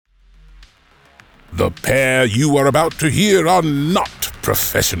The pair you are about to hear are not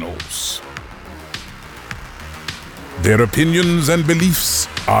professionals. Their opinions and beliefs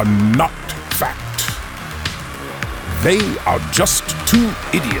are not fact. They are just two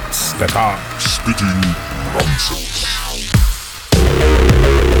idiots that are spitting nonsense.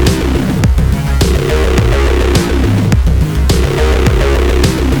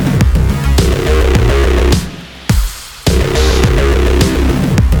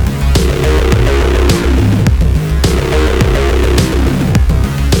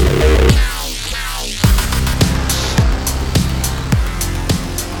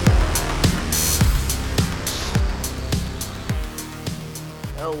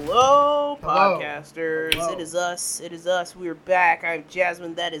 Hello. It is us. We're back. I'm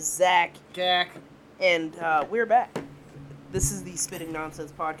Jasmine. That is Zach. Jack. And we're back. This is the Spitting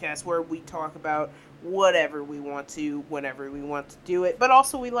Nonsense podcast where we talk about whatever we want to, whenever we want to do it. But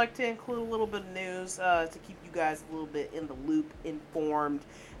also we like to include a little bit of news to keep you guys a little bit in the loop, informed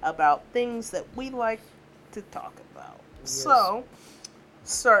about things that we like to talk about. Yes. So,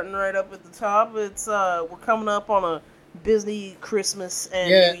 starting right up at the top, it's we're coming up on a busy Christmas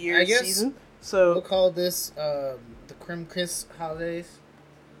and New Year's season. So we'll call this the Crim Chris Holidays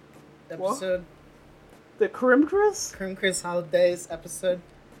episode. What? The Crim Chris? Crim Chris Holidays episode.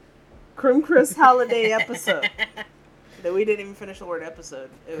 Crim Chris Holiday episode. That we didn't even finish the word episode.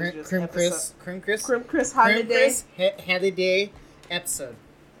 It was just Crim Chris Holiday episode.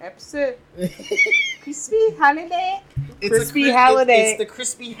 Crispy Holiday. Crispy Holiday. It's the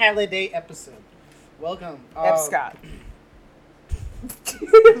Crispy Holiday episode. Welcome. Scott.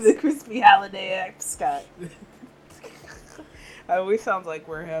 The Crispy Holiday Scott. We sound like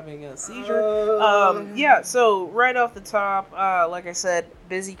we're having a seizure. Yeah, so right off the top, like I said,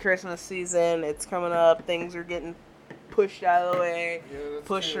 busy Christmas season. It's coming up. Things are getting pushed out of the way,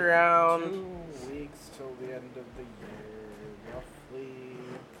 pushed around. 2 weeks till the end of the year, roughly.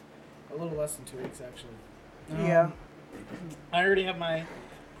 A little less than 2 weeks, actually. Yeah. I already have my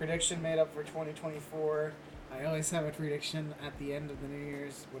prediction made up for 2024. I always have a prediction at the end of the New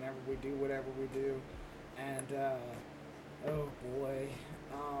Year's whenever we do whatever we do. And, oh boy.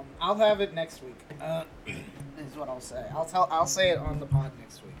 I'll have it next week. Is what I'll say. I'll say it on the pod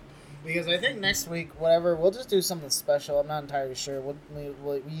next week. Because I think next week, whatever, we'll just do something special. I'm not entirely sure. We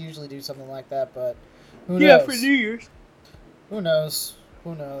usually do something like that, but who knows? Yeah, for New Year's. Who knows?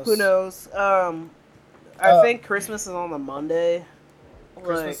 I think Christmas is on the Monday.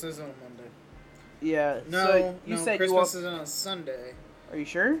 Christmas is on Monday. Yeah. No, so you said Christmas is on a Sunday. Are you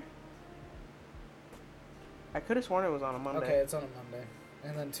sure? I could have sworn it was on a Monday. Okay, it's on a Monday.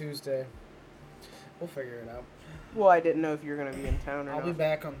 And then Tuesday. We'll figure it out. Well, I didn't know if you were going to be in town or not. I'll be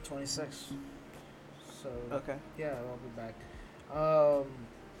back on the 26th. So, okay. Yeah, I'll be back.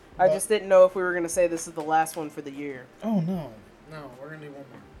 I just didn't know if we were going to say this is the last one for the year. Oh, no. No, we're going to do one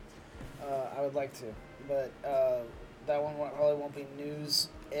more. I would like to. But that one probably won't be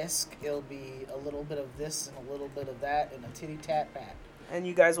news-esque. It'll be a little bit of this and a little bit of that and a titty-tat-bat. And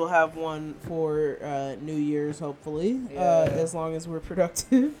you guys will have one for New Year's, hopefully, as long as we're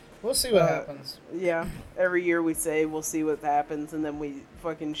productive. We'll see what happens. Yeah. Every year we say we'll see what happens, and then we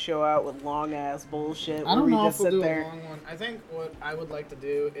fucking show out with long-ass bullshit. I don't know if we'll do a long one. I think what I would like to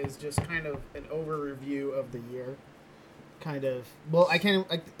do is just kind of an over-review of the year. Kind of. Well, I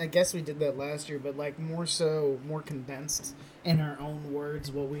guess we did that last year, but like more condensed in our own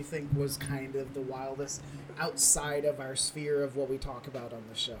words, what we think was kind of the wildest outside of our sphere of what we talk about on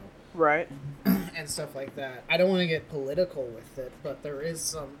the show. Right. And stuff like that. I don't want to get political with it, but there is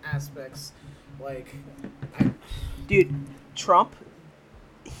some aspects like... Dude, Trump,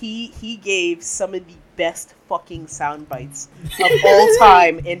 he gave some of the best fucking sound bites of all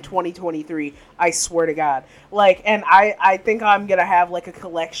time in 2023. I swear to God. Like, and I think I'm gonna have like a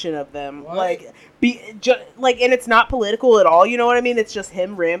collection of them. What? Like, and it's not political at all. You know what I mean? It's just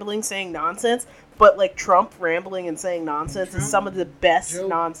him rambling, saying nonsense. But like Trump rambling and saying nonsense is some of the best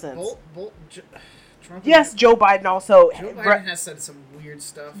nonsense. Trump Joe Biden also. Joe Biden has said some weird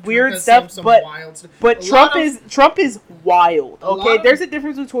stuff. Some wild stuff. But Trump is wild. Okay, there's a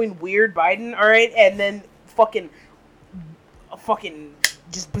difference between weird Biden, all right, and then fucking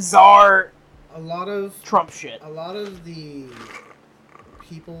just bizarre. A lot of Trump shit. A lot of the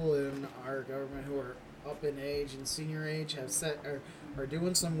people in our government who are up in age and senior age are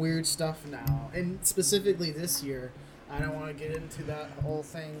doing some weird stuff now, and specifically this year. I don't want to get into that whole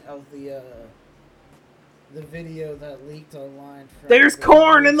thing of the video that leaked online. There's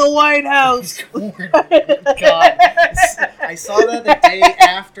corn in the White House. There's corn. God, I saw that the day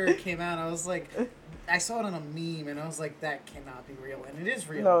after it came out. I was like, I saw it on a meme, and I was like, that cannot be real, and it is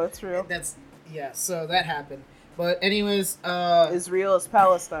real. No, it's real. Yeah, so that happened. But anyways, Israel is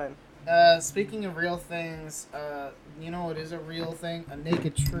Palestine. Speaking of real things, you know what is a real thing? A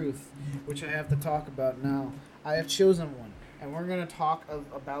naked truth, which I have to talk about now. I have chosen one, and we're going to talk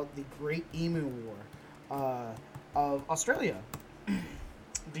about the Great Emu War of Australia.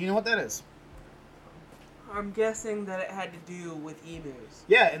 Do you know what that is? I'm guessing that it had to do with emus.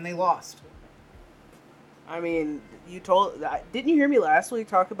 Yeah, and they lost. I mean, didn't you hear me last week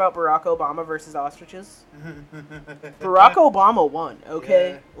talk about Barack Obama versus ostriches? Barack Obama won,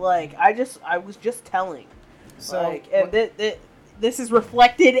 okay? Yeah. Like, I was just telling. So, like, and this is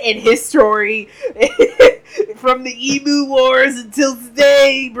reflected in history from the Emu Wars until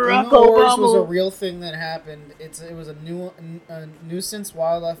today. Barack Emu Wars Obama was a real thing that happened. It was a nuisance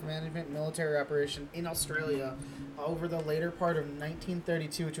wildlife management military operation in Australia over the later part of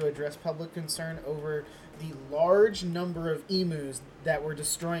 1932 to address public concern over the large number of emus that were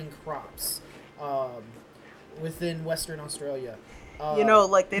destroying crops within Western Australia.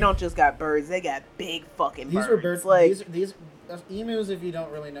 Like, they don't just got birds; they got big fucking birds. These were birds. Like, these emus, if you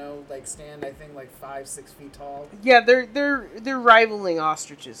don't really know, like stand I think like 5-6 feet tall. yeah, they're rivaling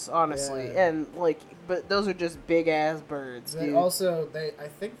ostriches, honestly, Yeah. and like, but those are just big ass birds. They Dude. I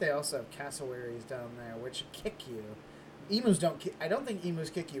think they also have cassowaries down there, which kick you. Emus don't kick. I don't think emus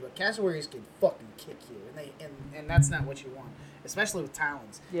kick you, but cassowaries can fucking kick you, and that's not what you want, especially with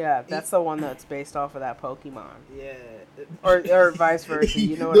talons. Yeah, that's the one that's based off of that Pokemon. Yeah, or vice versa.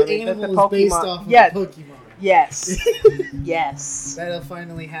 You know what I mean? animal The is based off of yeah, a Pokemon. yes, yes. That'll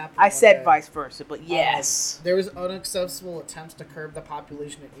finally happen. I one said day. vice versa, but yes. There was unsuccessful attempts to curb the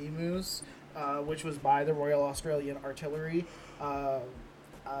population of emus, which was by the Royal Australian Artillery,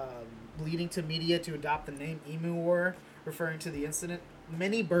 leading to media to adopt the name Emu War, referring to the incident.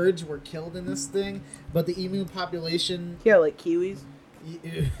 Many birds were killed in this thing, but the emu population... Yeah, like kiwis.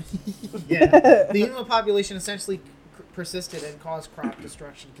 Yeah. The emu population essentially persisted and caused crop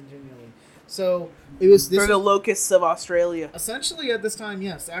destruction continually. So, it was... For the locusts of Australia. Essentially, at this time,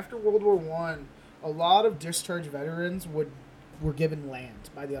 yes. After World War One, a lot of discharged veterans were given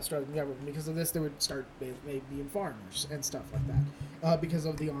land by the Australian government. Because of this, they would start maybe being farmers and stuff like that, because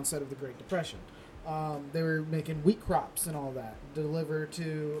of the onset of the Great Depression. They were making wheat crops and all that, delivered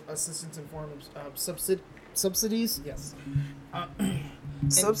to assistance in form of subsidies. Yes.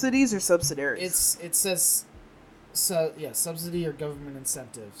 Subsidies or subsidiaries? It says subsidy or government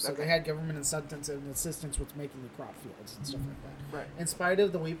incentives. So Okay. they had government incentives and assistance with making the crop fields and stuff like that. Right. In spite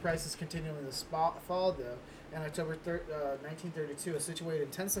of the wheat prices continuing to fall, though, in October 1932, a situation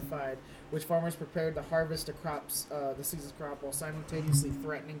intensified, which farmers prepared to harvest the season's crop, while simultaneously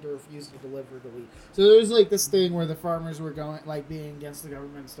threatening to refuse to deliver the wheat. So there was like this thing where the farmers were being against the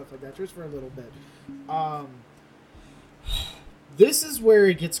government and stuff like that, just for a little bit. This is where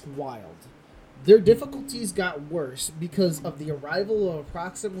it gets wild. Their difficulties got worse because of the arrival of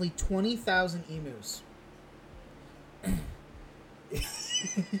approximately 20,000 emus.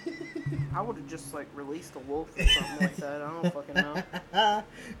 I would have just like released a wolf or something like that. I don't fucking know.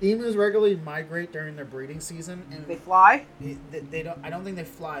 Emus regularly migrate during their breeding season, and They fly? they don't. I don't think they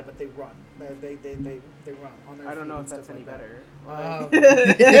fly, but they run. They run on their. I don't feet know and if that's stuff any like better.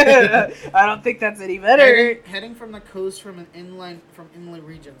 that. I don't think that's any better. Heading from the coast from inland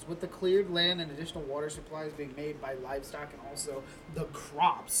regions, with the cleared land and additional water supplies being made by livestock and also the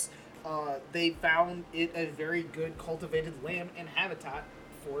crops, they found it a very good cultivated land and habitat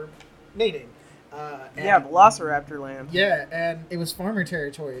for mating. Velociraptor land. Yeah, and it was farmer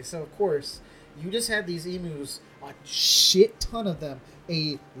territory, so of course, you just had these emus, a shit ton of them,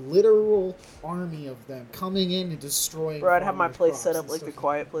 a literal army of them coming in and destroying. Bro, I'd have my farmers' place crops set up and like the stuff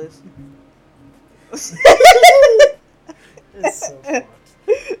Quiet Place. It's so fucked.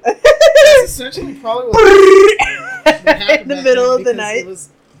 That's essentially probably what happened In the back middle then, of the because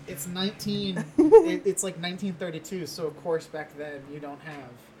night. It's like 1932, so of course back then you don't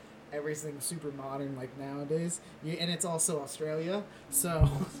have everything super modern like nowadays. And it's also Australia, so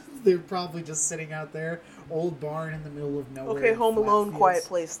they're probably just sitting out there, old barn in the middle of nowhere. Okay, in Home flat Alone, fields. Quiet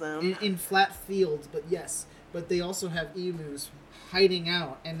Place then. In flat fields, but yes. But they also have emus hiding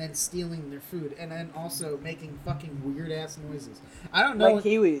out and then stealing their food and then also making fucking weird ass noises. I don't know. Like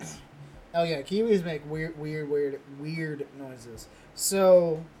kiwis. Oh yeah, kiwis make weird noises.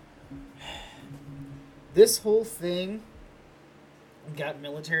 So this whole thing got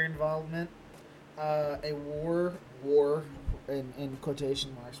military involvement. A war in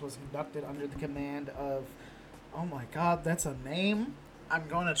quotation marks was conducted under the command of, oh my god, that's a name. I'm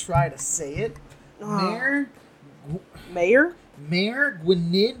gonna try to say it. Mayor? Mayor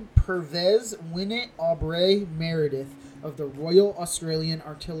Gwynedd Pervez Winnet Aubrey Meredith, of the Royal Australian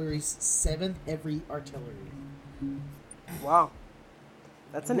Artillery's 7th Heavy Artillery. Wow.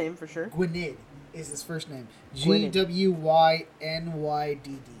 That's a name for sure. Gwynedd is his first name. Gwynedd. Gwynyd.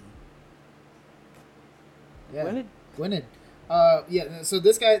 Yeah. Gwynedd. Yeah. So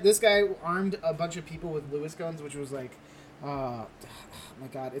this guy armed a bunch of people with Lewis guns, which was like, oh my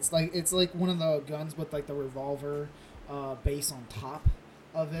god, it's like one of the guns with like the revolver base on top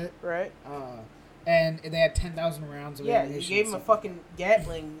of it. Right. And they had 10,000 rounds of ammunition. Yeah, you gave him a fucking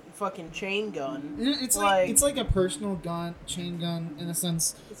Gatling fucking chain gun. It's like a personal gun, chain gun in a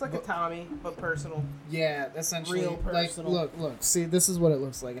sense. It's like a Tommy, but personal. Yeah, essentially. Real personal. Like, look. See, this is what it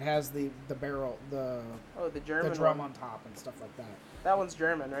looks like. It has the barrel, the German the drum one. on top and stuff like that. That one's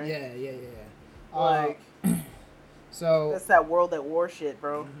German, right? Yeah. Like, so that's that World at War shit,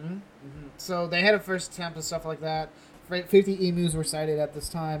 bro. So they had a first attempt and stuff like that. 50 emus were sighted at this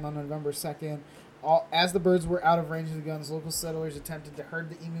time on November 2nd. As the birds were out of range of the guns, local settlers attempted to herd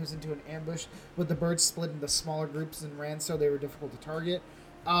the emus into an ambush, but the birds split into smaller groups and ran, so they were difficult to target.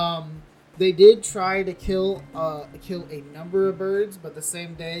 They did try to kill a number of birds, but the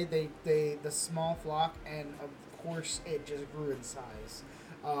same day, the small flock, and of course, it just grew in size.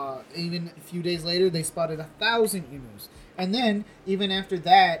 Even a few days later, they spotted 1,000 emus. And then, even after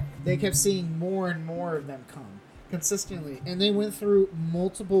that, they kept seeing more and more of them come consistently, and they went through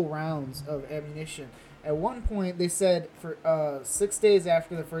multiple rounds of ammunition. At one point, they said for 6 days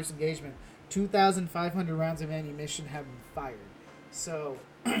after the first engagement, 2,500 rounds of ammunition have been fired. So,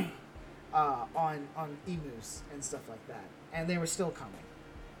 on emus and stuff like that, and they were still coming.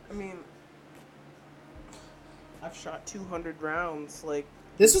 I mean, I've shot 200 rounds. Like,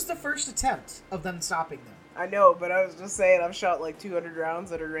 this was the first attempt of them stopping them. I know, but I was just saying, I've shot like 200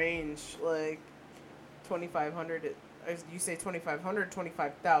 rounds at a range, like 2,500. You say 2,500,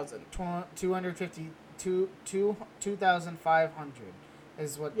 25,000. 2,500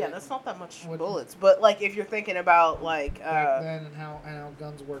 is what. Yeah, that's not that much bullets. But like, if you're thinking about like back then and how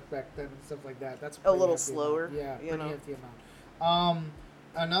guns worked back then and stuff like that, that's a little slower. Yeah, pretty hefty amount.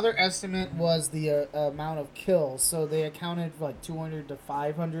 Another estimate was the amount of kills. So they accounted for like 200 to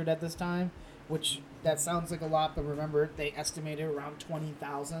 500 at this time, which that sounds like a lot, but remember they estimated around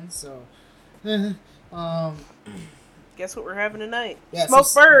 20,000. So. Guess what we're having tonight? Yeah,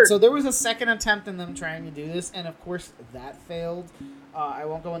 Smoked bird. So there was a second attempt in them trying to do this, and of course that failed. I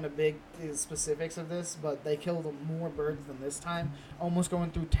won't go into big specifics of this, but they killed more birds than this time, almost going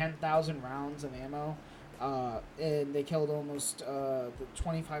through 10,000 rounds of ammo, and they killed almost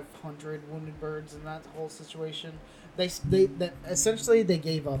 2,500 wounded birds in that whole situation. They essentially they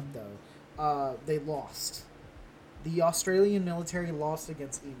gave up though. They lost. The Australian military lost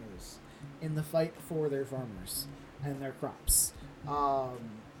against emus in the fight for their farmers and their crops. We're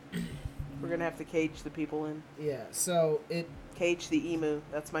gonna have to cage the people in. Yeah, so Cage the Emu.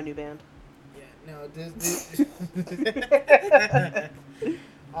 That's my new band. Yeah, no,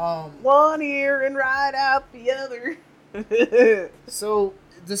 one ear and ride out the other. So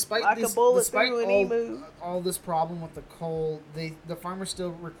despite like this, a bullet despite through an emu. all this problem with the coal, the farmers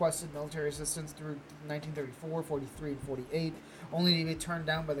still requested military assistance through 1934, 43, and 48, only to be turned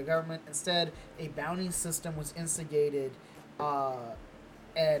down by the government. Instead, a bounty system was instigated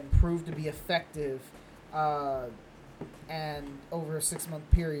and proved to be effective. And over a 6-month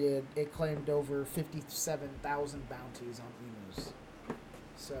period, it claimed over 57,000 bounties on emus.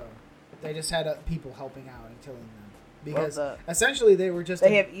 So they just had people helping out and killing them. Because essentially they were just...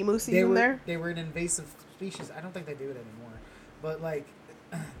 They have emu season there? They were an invasive species. I don't think they do it anymore. But, like,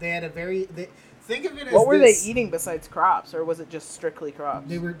 they had a very... think of it as what were they eating besides crops, or was it just strictly crops?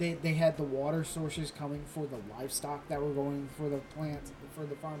 They had the water sources coming for the livestock that were going for the plants, for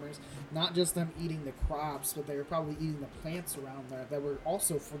the farmers. Not just them eating the crops, but they were probably eating the plants around there that were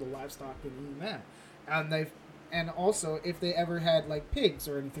also for the livestock and eating them. And also, if they ever had, like, pigs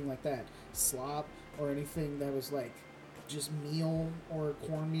or anything like that, slop or anything that was, like, just meal or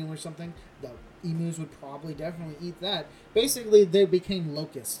cornmeal or something, the emus would probably definitely eat that. Basically, they became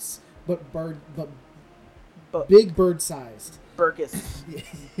locusts, but big bird-sized. Burkus.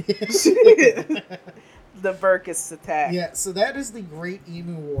 The Burkus attack. Yeah, so that is the Great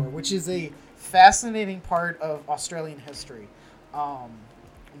Emu War, which is a fascinating part of Australian history.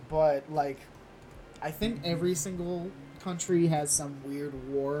 But, like, I think every single country has some weird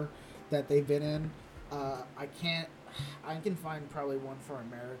war that they've been in. I can find probably one for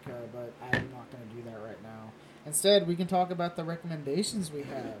America, but I'm not going to do that right now. Instead, we can talk about the recommendations we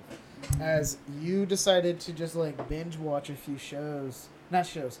have. As you decided to just, like, binge watch a few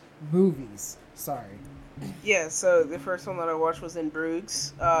movies. Sorry. Yeah, so the first one that I watched was In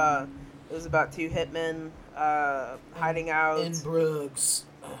Bruges. It was about two hitmen hiding out in Bruges.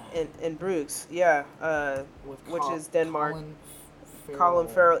 in Bruges, yeah, which is Denmark. Colin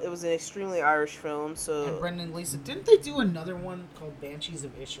Farrell. It was an extremely Irish film, so. And Brendan Gleeson. Didn't they do another one called Banshees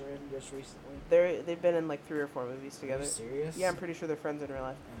of Inisherin just recently? They've been in like 3 or 4 movies together. Are you serious? Yeah, I'm pretty sure they're friends in real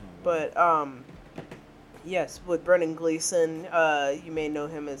life. But yes, with Brendan Gleeson, you may know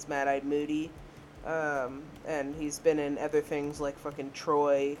him as Mad-Eyed Moody, and he's been in other things like fucking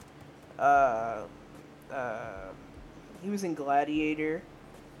Troy. He was in Gladiator.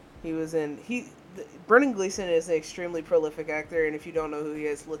 Brendan Gleeson is an extremely prolific actor, and if you don't know who he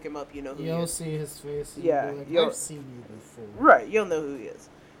is, look him up. You know who he is. You'll see his face. And Yeah, be like, I've seen you before. Right, you'll know who he is.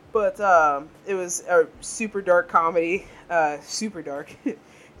 But it was a super dark comedy, super dark,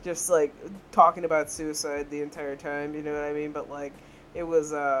 just like talking about suicide the entire time. You know what I mean? But like, it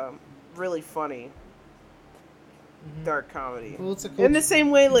was really funny. Dark comedy. Well, in the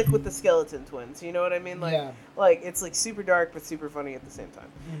same way, like with the Skeleton Twins, you know what I mean? Like, Yeah. like it's like super dark but super funny at the same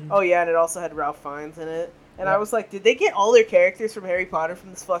time. Oh yeah, and it also had Ralph Fiennes in it. And I was like, did they get all their characters from Harry Potter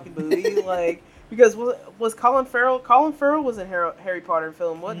from this fucking movie? Like, because was Colin Farrell? Colin Farrell was in Harry Potter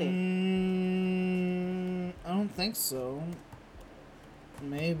film, wasn't he? I don't think so.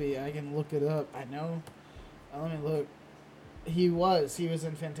 Maybe I can look it up. I know. Let me look. He was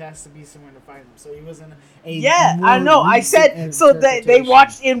in Fantastic Beasts and Where to Find Them. So he was in a Yeah, I know. I said so. They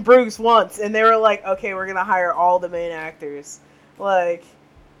watched In Bruges once, and they were like, "Okay, we're gonna hire all the main actors." Like,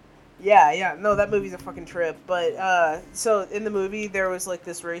 yeah. No, that movie's a fucking trip. But so in the movie, there was like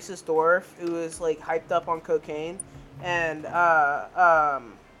this racist dwarf who was like hyped up on cocaine, and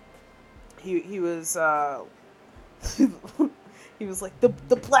he was he was like, the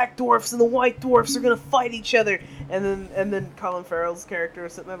black dwarfs and the white dwarfs are gonna fight each other, and then Colin Farrell's character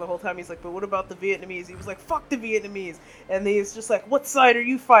was sitting there the whole time. He's like, but what about the Vietnamese? He was like, fuck the Vietnamese, and he's just like, what side are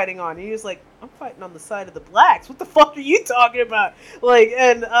you fighting on? And he was like, I'm fighting on the side of the blacks. What the fuck are you talking about? Like,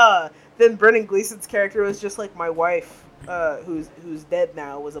 and then Brendan Gleeson's character was just like, my wife, who's dead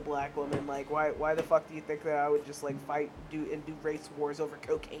now, was a black woman. Like, why the fuck do you think that I would just like fight do race wars over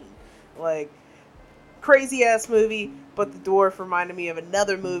cocaine? Like, crazy ass movie, but the dwarf reminded me of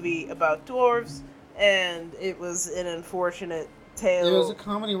another movie about dwarves, and it was an unfortunate tale. It was a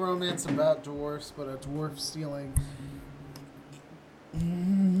comedy romance about dwarfs, but a dwarf stealing.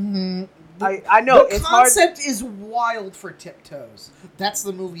 I know the it's hard. The concept is wild for Tiptoes. That's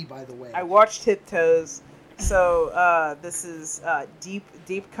the movie, by the way. I watched Tiptoes, so this is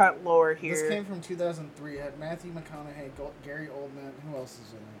deep cut lore here. This came from 2003. It had Matthew McConaughey, Gary Oldman. Who else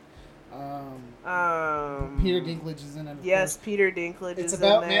is in it? Peter Dinklage is in it. Yes, Peter Dinklage is in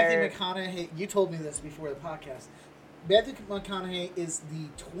there. It's about Matthew McConaughey. You told me this before the podcast. Matthew McConaughey is the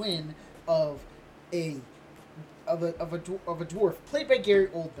twin of a dwarf, played by Gary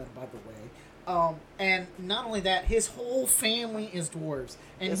Oldman, by the way. And not only that, his whole family is dwarves.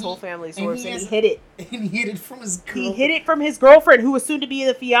 And his whole family is dwarves, and he hid it. And he hid it from his girlfriend. He hid it from his girlfriend, who was soon to be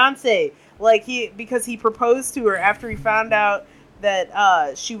the fiance. Like, because he proposed to her after he found out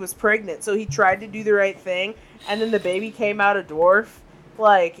that she was pregnant, so he tried to do the right thing, and then the baby came out a dwarf,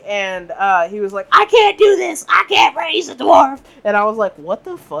 like, and he was like, I can't do this, I can't raise a dwarf, and I was like, what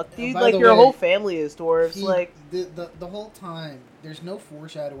the fuck, dude? Like, your whole family is dwarves. Like, the whole time, there's no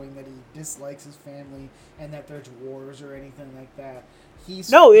foreshadowing that he dislikes his family and that they're dwarves or anything like that.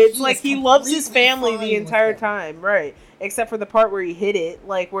 It's like he loves his family the entire time, right? Except for the part where he hid it,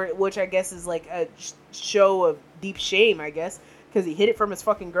 like, which I guess is like a show of deep shame, I guess. Because he hid it from his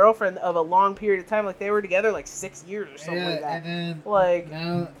fucking girlfriend of a long period of time. Like, they were together, like, 6 years or something like that. And then, like,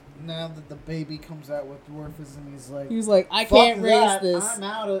 now that the baby comes out with dwarfism, he's like, I can't raise this. I'm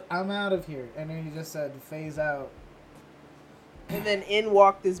out of here. And then he just said, phase out. And then in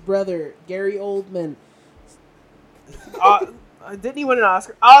walked his brother, Gary Oldman. Didn't he win an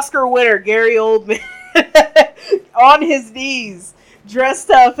Oscar? Oscar winner, Gary Oldman. On his knees, dressed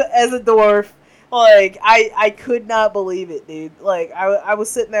up as a dwarf. Like, I could not believe it, dude. Like, I was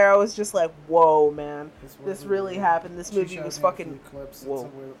sitting there, I was just like, whoa, man. This really happened. This movie was fucking... Clips.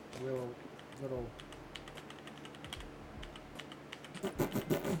 Whoa. It's a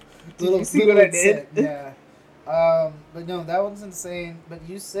Did you see what I did? Yeah. But no, that one's insane. But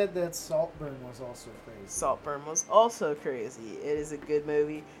you said that Saltburn was also crazy. Saltburn was also crazy. It is a good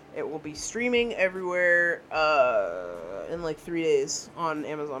movie. It will be streaming everywhere in like 3 days on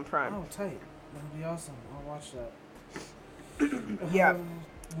Amazon Prime. Oh, tight. That'll be awesome. I'll watch that. Yeah.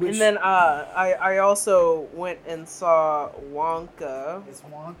 And then I also went and saw Wonka. It's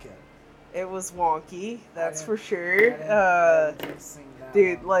Wonka. It was wonky, that's for I sure. didn't sing that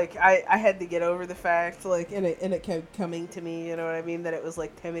Dude, one. like I had to get over the fact, like, and it kept coming to me. You know what I mean? That it was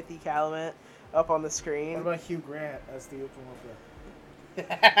like Timothy Chalamet up on the screen. What about Hugh Grant as the Oompa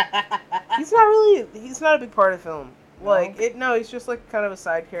He's not a big part of the film. No? Like no, he's just like kind of a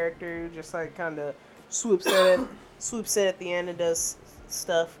side character who just like kind of swoops in at the end and does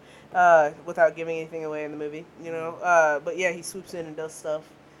stuff without giving anything away in the movie, you know. But yeah, he swoops in and does stuff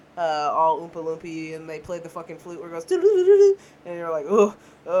all oompa loopy, and they play the fucking flute where it goes doo-doo-doo-doo-doo, and you're like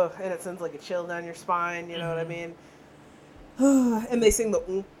ugh, and it sends like a chill down your spine, you know what I mean? And they sing the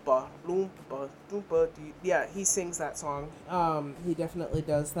oompa loompa loompa. Yeah, he sings that song. He definitely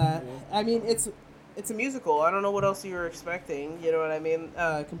does that. Yeah. I mean, it's a musical. I don't know what else you were expecting. You know what I mean?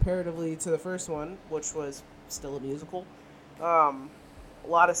 Comparatively to the first one, which was still a musical. A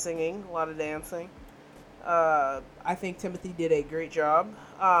lot of singing, a lot of dancing. I think Timothy did a great job.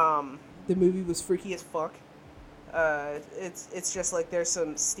 The movie was freaky as fuck. It's just like there's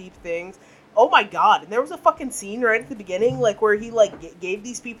some steep things. Oh my god! And there was a fucking scene right at the beginning, like where he like gave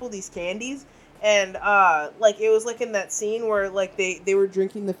these people these candies, and like it was like in that scene where like they were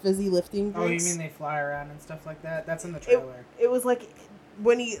drinking the fizzy lifting Oh, you drinks. mean they fly around and stuff like that? That's in the trailer. It was like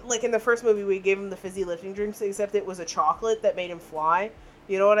when he like in the first movie we gave him the fizzy lifting drinks, except it was a chocolate that made him fly.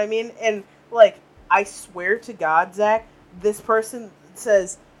 You know what I mean? And like I swear to God, Zach, this person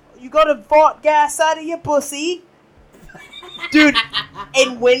says, "You gotta vaught gas out of your pussy." Dude,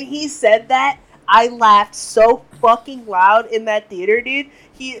 and when he said that, I laughed so fucking loud in that theater, dude.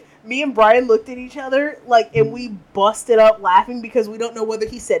 Me and Brian looked at each other, like, and we busted up laughing because we don't know whether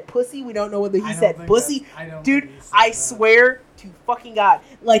he said pussy, we don't know whether he said pussy. Dude, I swear to fucking God,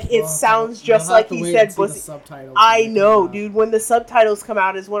 like, it sounds just like he said pussy. I know, dude. When the subtitles come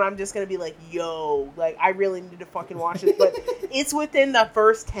out is when I'm just gonna be like, yo, like, I really need to fucking watch it. But it's within the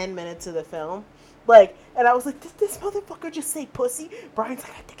first 10 minutes of the film. Like, and I was like, did this motherfucker just say pussy? Brian's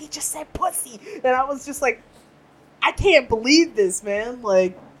like, I think he just said pussy. And I was just like, I can't believe this, man.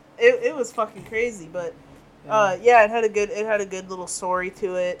 Like, it was fucking crazy. But, yeah, it had a good little story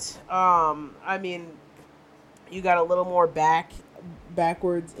to it. I mean, you got a little more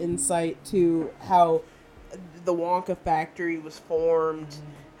backwards insight to how the Wonka factory was formed,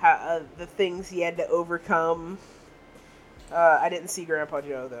 how the things he had to overcome. I didn't see Grandpa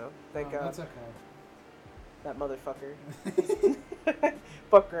Joe, though. Thank God. That's okay. That motherfucker.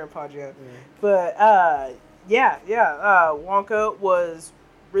 Fuck Grandpa Joe. Yeah. But, yeah. Wonka was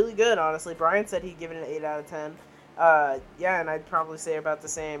really good, honestly. Brian said he'd give it an 8 out of 10. Yeah, and I'd probably say about the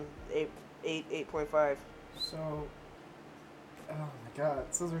same, 8.5. So, oh my god.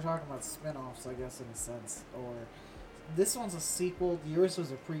 Since we're talking about spin-offs, I guess, in a sense, or this one's a sequel, yours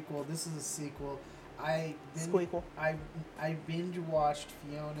was a prequel, this is a sequel. I binge watched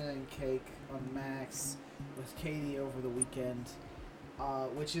Fiona and Cake on Max with Katie over the weekend,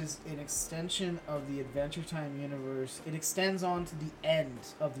 which is an extension of the Adventure Time universe. It extends on to the end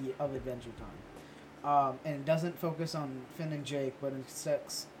of Adventure Time, and it doesn't focus on Finn and Jake, but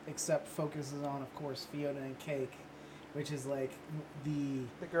except focuses on, of course, Fiona and Cake, which is like the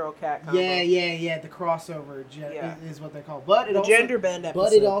girl cat combo. Yeah, the crossover is what they call. But it the also, gender bend episode.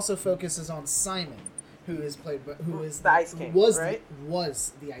 But it also focuses on Simon, who is the Ice King, right?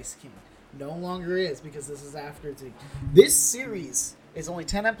 Was the Ice King. No longer is, because this is after this series is only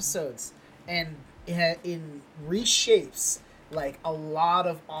 10 episodes, and it reshapes like a lot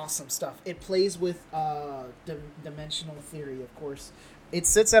of awesome stuff. It plays with dimensional theory, of course. It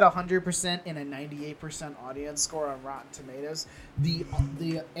sits at 100% and a 98% audience score on Rotten Tomatoes. The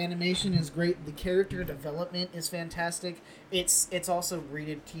animation is great. The character development is fantastic. It's also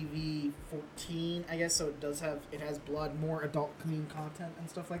rated TV 14, I guess, so it has blood, more adult clean content and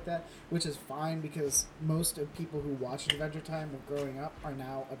stuff like that, which is fine because most of people who watch Adventure Time growing up are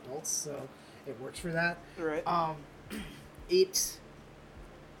now adults, so it works for that. Right.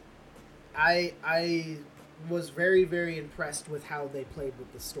 I was very, very impressed with how they played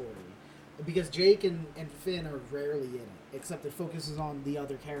with the story, because Jake and Finn are rarely in it, except it focuses on the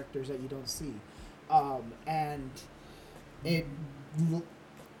other characters that you don't see, and it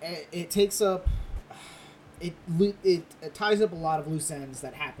takes up it ties up a lot of loose ends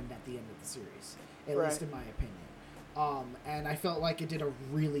that happened at the end of the series, at least in my opinion, and I felt like it did a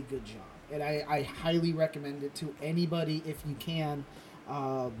really good job, and I highly recommend it to anybody if you can.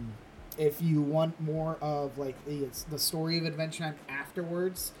 If you want more of like the story of Adventure Time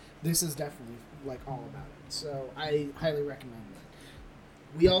afterwards, this is definitely like all about it. So I highly recommend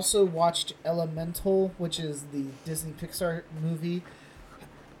it. We also watched Elemental, which is the Disney Pixar movie.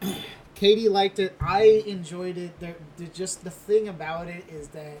 Katie liked it. I enjoyed it. Just the thing about it is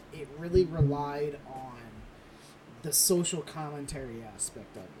that it really relied on the social commentary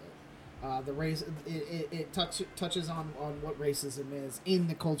aspect of it. The race, it touches on what racism is in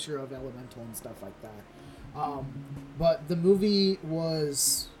the culture of Elemental and stuff like that. But the movie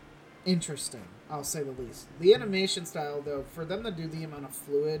was interesting, I'll say the least. The animation style, though, for them to do the amount of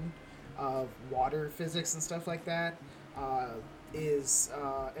fluid, water physics and stuff like that, is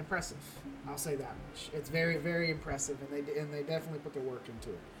impressive. I'll say that much. It's very, very impressive, and they definitely put their work into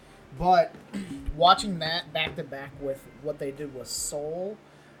it. But watching that back to back with what they did with Soul,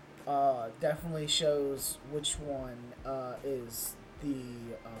 definitely shows which one is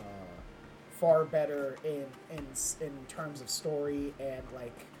the far better in terms of story and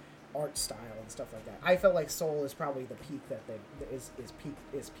like art style and stuff like that. I felt like Soul is probably the peak that is peak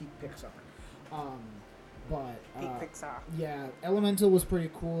Pixar. Peak Pixar. Yeah, Elemental was pretty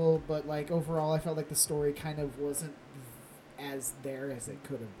cool, but like overall, I felt like the story kind of wasn't as there as it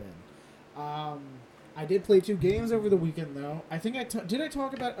could have been. I did play 2 games over the weekend though. I think did I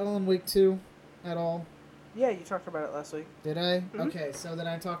talk about Alan Wake 2 at all? Yeah, you talked about it last week. Did I? Mm-hmm. Okay, so then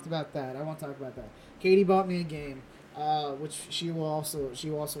I talked about that. I won't talk about that. Katie bought me a game, which she also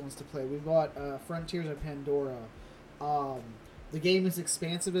wants to play. We bought Frontiers of Pandora. The game is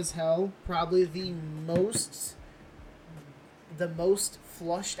expansive as hell. Probably the most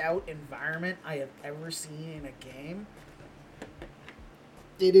flushed out environment I have ever seen in a game.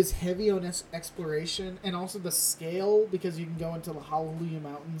 It is heavy on exploration and also the scale, because you can go into the Hallelujah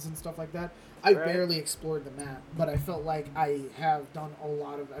Mountains and stuff like that. I barely explored the map, but I felt like I have done a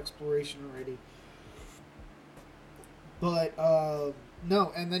lot of exploration already. But,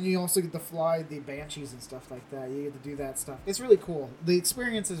 no, and then you also get to fly the Banshees and stuff like that. You get to do that stuff. It's really cool. The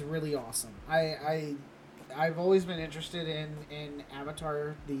experience is really awesome. I've always been interested in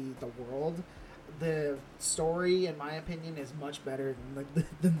Avatar, the world. The story, in my opinion, is much better than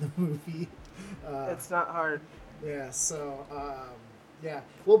the movie. It's not hard. Yeah, so, yeah.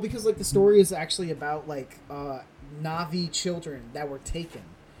 Well, because, like, the story is actually about, like, Na'vi children that were taken.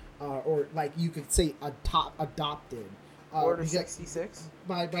 Or, like, you could say adopted. Order 66?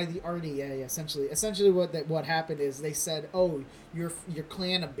 By the Army, yeah, essentially. Essentially what happened is they said, oh, your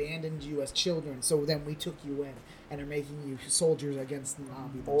clan abandoned you as children, so then we took you in and are making you soldiers against the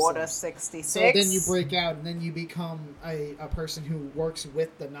Na'vi themselves. Order 66? So then you break out, and then you become a person who works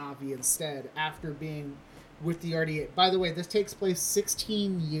with the Na'vi instead, after being with the RDA. By the way, this takes place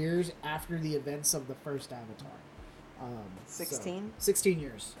 16 years after the events of the first Avatar. 16? 16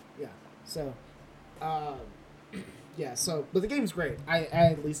 years, yeah. So, yeah, so, but the game's great. I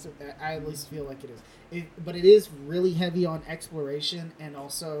at least feel like it is. But it is really heavy on exploration, and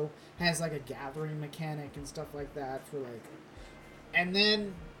also has like a gathering mechanic and stuff like that for like. And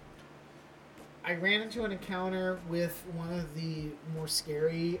then I ran into an encounter with one of the more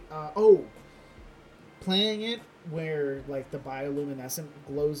scary. Playing it where like the bioluminescent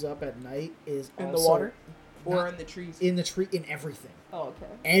glows up at night is in also the water, or in the trees. In the tree, in everything. Oh,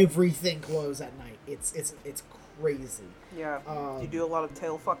 okay. Everything glows at night. It's crazy. Yeah. Do you do a lot of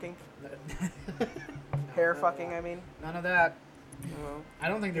tail fucking? Hair fucking, I mean? None of that. No. I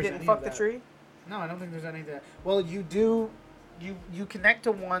don't think there's any of that. You didn't fuck the tree? No, I don't think there's any of that. Well, you do. You connect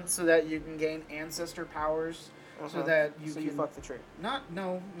to one so that you can gain ancestor powers, so that you can... you fuck the tree.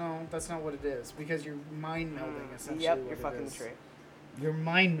 No, that's not what it is. Because you're mind melding, essentially. Yep, you're fucking the tree. You're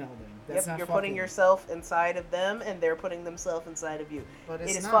mind melding. That's not you're fucking. Putting yourself inside of them, and they're putting themselves inside of you. But it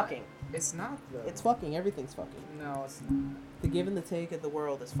is not. Fucking. It's not, though. It's fucking. Everything's fucking. No, it's not. The give and the take of the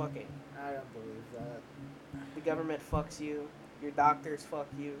world is fucking. I don't believe that. The government fucks you. Your doctors fuck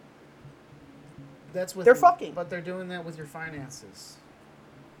you. That's what they're fucking. But they're doing that with your finances.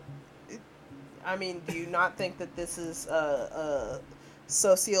 I mean, do you not think that this is a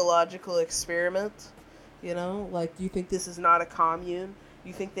sociological experiment? You know, like, do you think this is not a commune?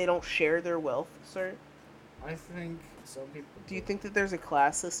 You think they don't share their wealth, sir? I think some people do. Do you think that there's a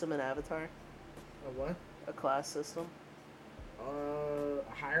class system in Avatar? A what? A class system? A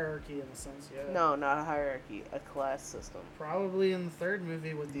hierarchy in a sense, yeah. No, not a hierarchy. A class system. Probably in the third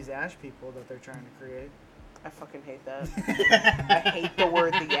movie with these ash people that they're trying to create. I fucking hate that. I hate the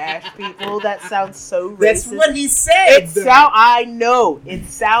word the ash people. That sounds so racist. That's what he said! I know. It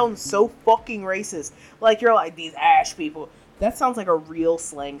sounds so fucking racist. Like, you're like, these ash people. That sounds like a real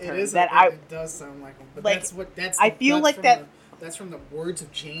slang term. It does sound like them. But like, that's from the words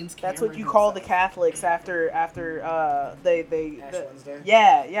of James Cameron. That's what you call the Catholics after they Ash Wednesday?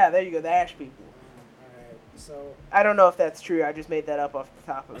 Yeah, there you go, the ash people. Alright, so... I don't know if that's true. I just made that up off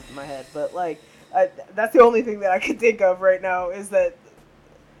the top of my head. But, like, that's the only thing that I can think of right now is that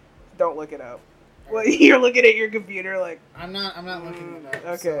don't look it up. Well, you're looking at your computer like... I'm not looking it up.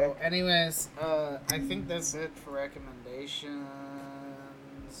 Okay. So, anyways, I think that's it for recommendations.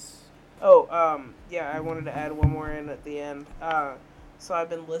 Oh, yeah, I wanted to add one more in at the end. So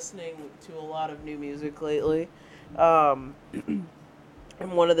I've been listening to a lot of new music lately. And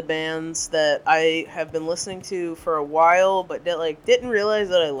one of the bands that I have been listening to for a while, but didn't realize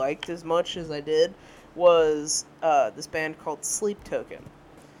that I liked as much as I did, was this band called Sleep Token.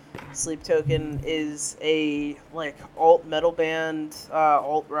 Sleep Token is a alt metal band,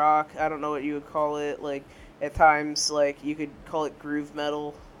 alt rock. I don't know what you would call it. Like at times, you could call it groove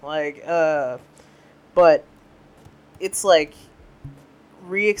metal. But it's like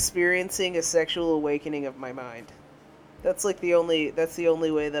re-experiencing a sexual awakening of my mind. That's the only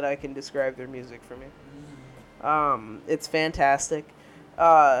way that I can describe their music for me. It's fantastic.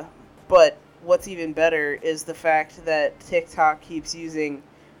 But what's even better is the fact that TikTok keeps using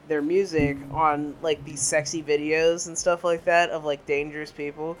their music on these sexy videos and stuff like that of dangerous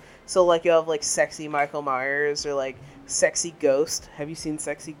people. So you have sexy Michael Myers or sexy Ghost. Have you seen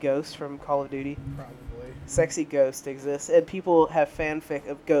sexy Ghost from Call of Duty? Probably. Sexy Ghost exists, and people have fanfic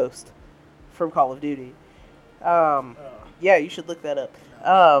of Ghost from Call of Duty. Yeah, you should look that up.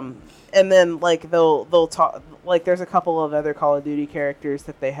 And then they'll talk there's a couple of other Call of Duty characters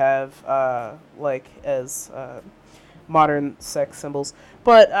that they have as modern sex symbols.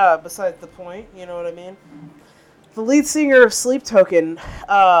 But besides the point, you know what I mean? The lead singer of Sleep Token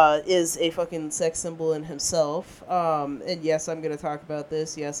is a fucking sex symbol in himself. And yes, I'm going to talk about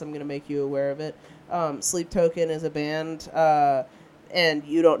this. Yes, I'm going to make you aware of it. Sleep Token is a band, and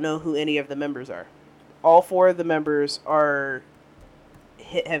you don't know who any of the members are. All four of the members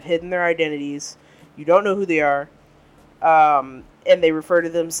have hidden their identities. You don't know who they are. And they refer to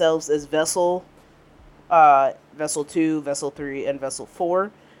themselves as Vessel, Vessel 2, Vessel 3, and Vessel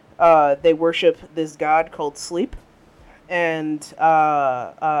 4. They worship this god called Sleep, and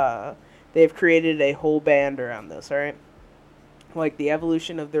they've created a whole band around this, alright? The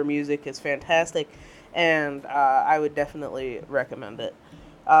evolution of their music is fantastic, and I would definitely recommend it.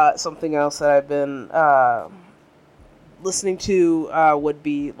 Something else that I've been listening to would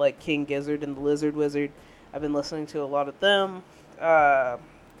be King Gizzard and the Lizard Wizard. I've been listening to a lot of them.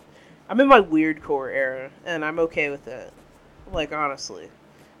 I'm in my weirdcore era, and I'm okay with it. Honestly.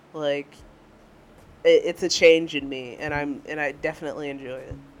 It's a change in me, and I definitely enjoy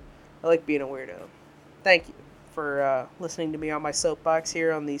it. I like being a weirdo. Thank you for listening to me on my soapbox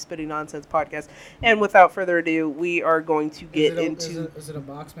here on the Spitting Nonsense podcast. And without further ado, we are going to get into... Is it a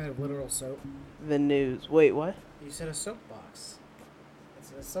box made of literal soap? The news. Wait, what? You said a soapbox.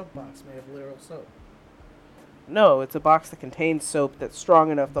 It's a soapbox made of literal soap. No, it's a box that contains soap that's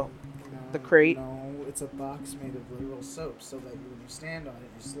strong enough to... the crate? No, it's a box made of literal soap, so that when you stand on it,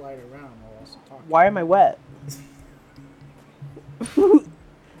 you slide around while also talking. Why am I wet?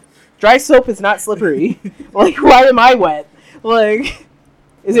 Dry soap is not slippery. Why am I wet?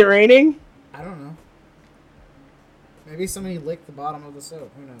 Is it raining? I don't know. Maybe somebody licked the bottom of the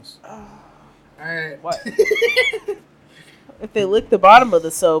soap. Who knows? Alright. What? If they lick the bottom of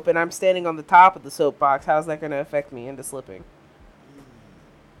the soap and I'm standing on the top of the soapbox, how's that going to affect me into slipping?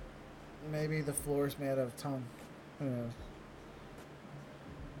 Maybe the floor is made of tongue. Who knows?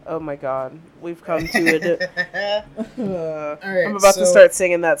 Oh my god. We've come to it. Alright, I'm about to start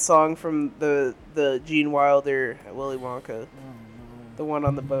singing that song from the Gene Wilder Willy Wonka. The one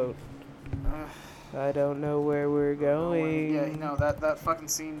on the boat. I don't know where we're going. Yeah, that fucking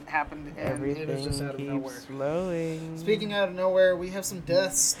scene happened and Everything it was just out of keeps nowhere. Flowing. Speaking out of nowhere, we have some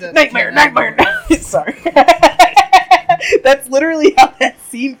deaths. Nightmare! Sorry. That's literally how that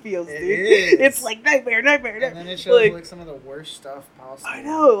scene feels, dude. It's nightmare. And then it shows some of the worst stuff possible. I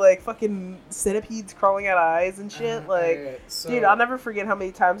know, fucking centipedes crawling out of eyes and shit. Dude, I'll never forget how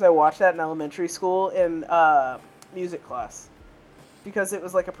many times I watched that in elementary school in music class. Because it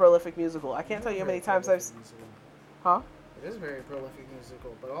was a prolific musical. I can't tell you how many times I've... Huh? It is a very prolific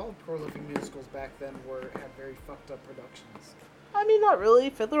musical, but all prolific musicals back then had very fucked up productions. I mean, not really.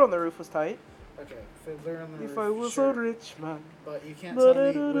 Fiddler on the Roof was tight. Okay, Fiddler on the Roof, If I was sure. a rich man. But you can't tell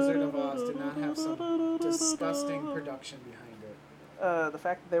me Wizard of Oz did not have some disgusting production behind it. The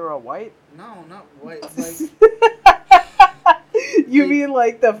fact that they were all white? No, not white. You mean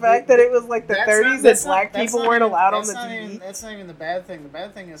the fact that it was the 30s and black people weren't allowed on the TV? That's not even the bad thing. The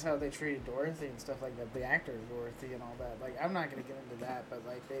bad thing is how they treated Dorothy and stuff like that. The actor Dorothy and all that. I'm not gonna get into that, but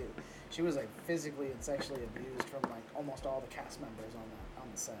she was physically and sexually abused from almost all the cast members on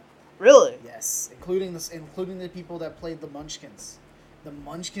the set. Really? Yes, including the people that played the Munchkins. The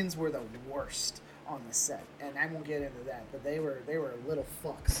Munchkins were the worst. on the set, and I won't get into that. But they were little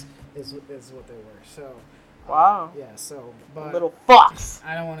fucks, is what they were. So. Wow. Yeah. So, but little fucks.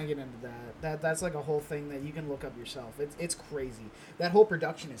 I don't want to get into that. That's like a whole thing that you can look up yourself. It's crazy. That whole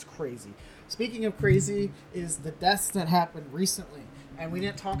production is crazy. Speaking of crazy, is the deaths that happened recently, and we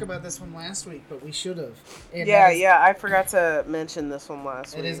didn't talk about this one last week, but we should have. I forgot to mention this one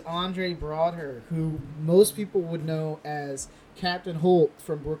last week. It is Andre Broder, who most people would know as Captain Holt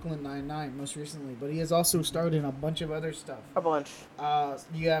from Brooklyn Nine-Nine most recently, but he has also starred in a bunch of other stuff. A bunch.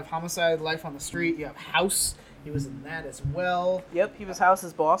 You have Homicide: Life on the Street. You have House. He was in that as well. Yep, he was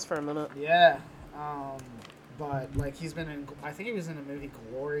House's boss for a minute. Yeah. But like he's been in. I think he was in a movie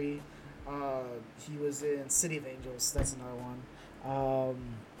Glory. He was in City of Angels. That's another one.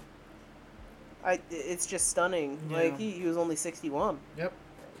 It's just stunning. Yeah. Like he was only 61. Yep.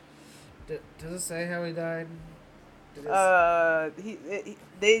 Does it say how he died?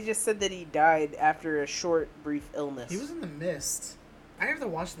 They just said that he died after a short, brief illness. He was in The Mist. I have to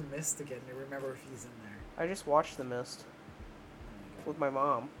watch The Mist again to remember if he's in there. I just watched The Mist with my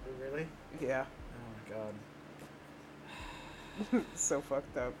mom. Really? Yeah. Oh my god. So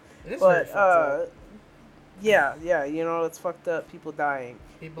fucked up. It is very fucked up. Yeah. You know, it's fucked up. People dying.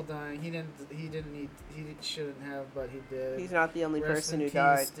 People dying. He shouldn't have, but he did. He's not the only Rest person in who peace,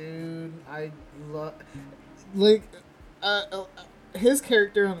 died. Dude, I love his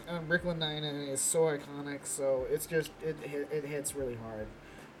character on Brooklyn Nine-Nine is so iconic. So it's just it hits really hard.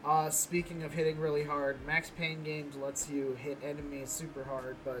 Speaking of hitting really hard, Max Payne games lets you hit enemies super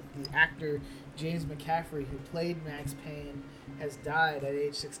hard, but the actor James McCaffrey, who played Max Payne, has died at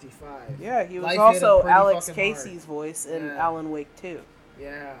age 65. Yeah, he was Life hit also him pretty Alex fucking Casey's voice in Yeah. Alan Wake 2.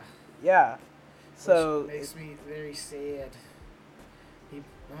 Yeah. Yeah. So which makes me very sad.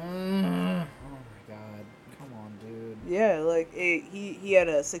 Oh my god. Come on, dude. yeah, like he had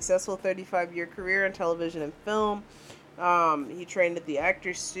a successful 35-year career in television and film. He trained at the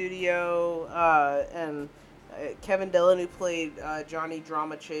Actors Studio, and Kevin Dillon, who played Johnny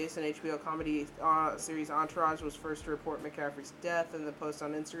Drama Chase in HBO comedy series Entourage, was first to report McCaffrey's death in the post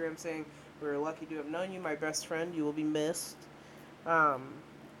on Instagram saying, "We're lucky to have known you, my best friend. You will be missed."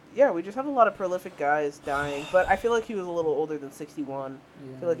 Yeah, we just have a lot of prolific guys dying, but I feel like he was a little older than 61.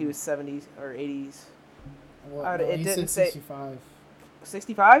 Yeah. I feel like he was 70s or 80s. Well, it he didn't said say 65.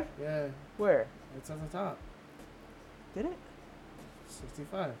 65? Yeah, Where? it's on the top. Did it?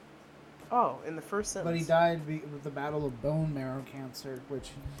 65. Oh, in the first sentence. But he died with the battle of bone marrow cancer, which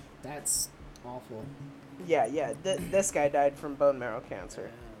that's awful. Yeah. This guy died from bone marrow cancer.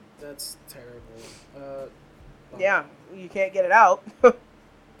 Yeah, that's terrible. Yeah, you can't get it out.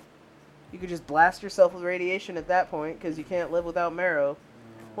 You could just blast yourself with radiation at that point because you can't live without marrow.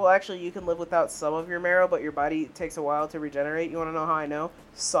 Well, actually, you can live without some of your marrow, but your body takes a while to regenerate. You want to know how I know?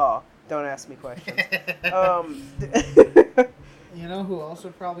 Saw. Don't ask me questions. You know who also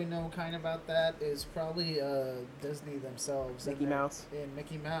probably know kind of about that is probably Disney themselves. Mickey Mouse. And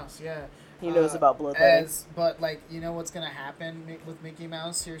Mickey Mouse, yeah. He knows about bloodletting. But, like, you know what's going to happen with Mickey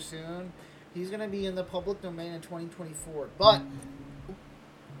Mouse here soon? He's going to be in the public domain in 2024. But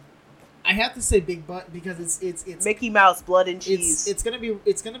I have to say big but because it's Mickey Mouse blood and cheese. It's gonna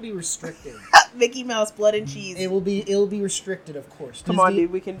be restricted. Mickey Mouse blood and cheese. It'll be restricted, of course. Come on,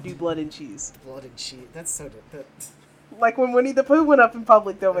 dude, we can do blood and cheese. Blood and cheese. That's so like when Winnie the Pooh went up in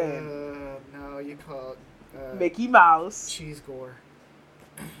public domain. No, you call it Mickey Mouse cheese gore.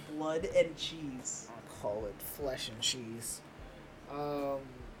 Blood and cheese. I'll call it flesh and cheese.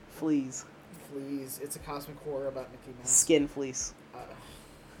 Fleas. Fleas. It's a cosmic horror about Mickey Mouse. Skin fleas.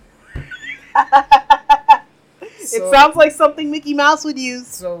 So, it sounds like something Mickey Mouse would use.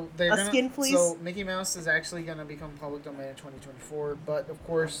 So they're skin fleece. So Mickey Mouse is actually going to become public domain in 2024, but of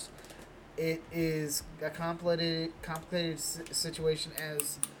course, it is a complicated situation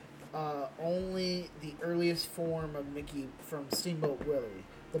as only the earliest form of Mickey from Steamboat Willie,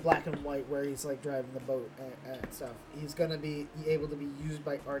 the black and white where he's like driving the boat and stuff. He's going to be able to be used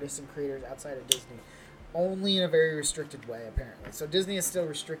by artists and creators outside of Disney. Only in a very restricted way, apparently. So Disney is still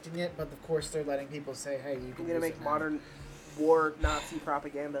restricting it, but of course they're letting people say, "Hey, you can." We're gonna make modern war Nazi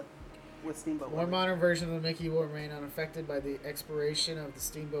propaganda with Steamboat More Willie. modern version of Mickey will remain unaffected by the expiration of the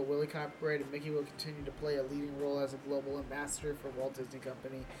Steamboat Willie copyright, and Mickey will continue to play a leading role as a global ambassador for Walt Disney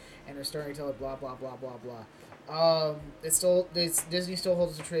Company and a storyteller. Blah blah blah blah blah. Disney still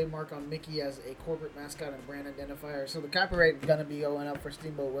holds a trademark on Mickey as a corporate mascot and brand identifier. So the copyright is gonna be going up for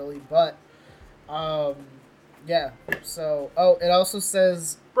Steamboat Willie, but. Yeah, so, it also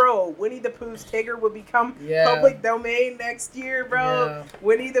says... Bro, Winnie the Pooh's Tigger would become Yeah. public domain next year, bro. Yeah.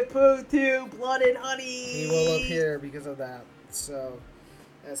 Winnie the Pooh 2, Blood and Honey. He will appear because of that, so...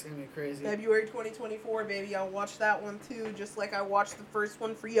 That's gonna be crazy. February 2024, baby. I'll watch that one too, just like I watched the first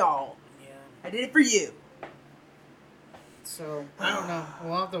one for y'all. Yeah. I did it for you. So I don't know.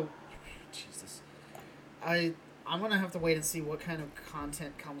 We'll have to. Jesus. I'm gonna have to wait and see what kind of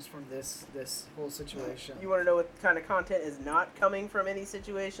content comes from this whole situation. You want to know what kind of content is not coming from any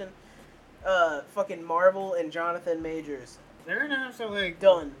situation? Fucking Marvel and Jonathan Majors. They're gonna have to like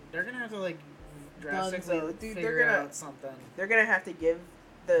Done. They're gonna have to like drastically Dude, figure out something. They're gonna have to give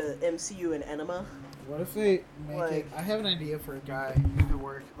the MCU an enema. What if they make Like- it? I have an idea for a guy who could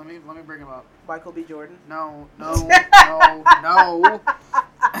work. Let me bring him up. Michael B. Jordan. No.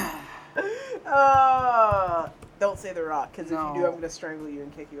 Don't say The Rock, because if No. you do, I'm gonna strangle you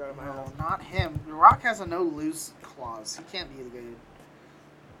and kick you out of my No, house. not him. The Rock has a no lose clause. He can't be the good.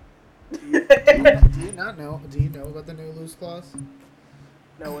 Do you not know? Do you know about the no lose clause?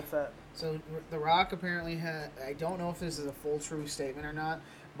 No, what's that? So The Rock apparently had. I don't know if this is a full true statement or not,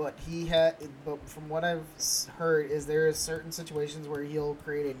 but he had. But from what I've heard, is there is certain situations where he'll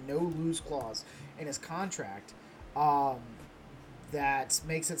create a no lose clause in his contract, that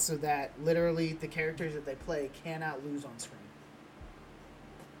makes it so that literally the characters that they play cannot lose on screen.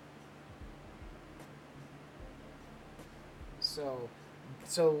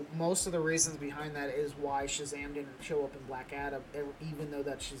 So most of the reasons behind that is why Shazam didn't show up in Black Adam, even though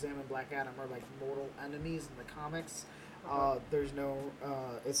that Shazam and Black Adam are like mortal enemies in the comics. There's no.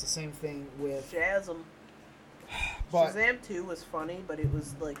 It's the same thing with Shazam. But Shazam 2 was funny, but it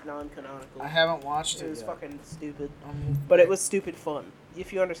was like non-canonical. I haven't watched it. It was yet. fucking stupid, but it was stupid fun.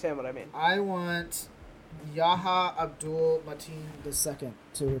 If you understand what I mean. I want Yaha Abdul Mateen II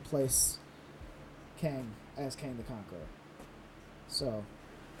to replace Kang as Kang the Conqueror. So,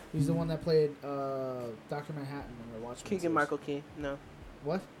 he's the one that played Dr. Manhattan when we were watching. Keegan Michael Key. No.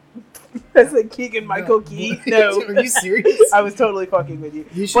 What? I said Keegan Michael Key. No. Are you serious? I was totally fucking with you.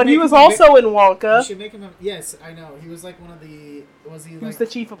 You But he make was him a also in Wonka. You should make him. Yes, I know. He was like one of the. Was he? He like, was the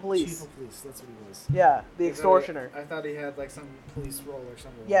chief of police. Chief of police. That's what he was. Yeah, the extortioner. I thought he had like some police role or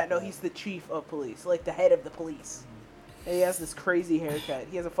something. Yeah, like no, that. he's the chief of police, like the head of the police. And he has this crazy haircut.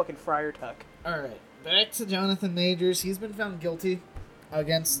 He has a fucking friar tuck. All right, back to Jonathan Majors. He's been found guilty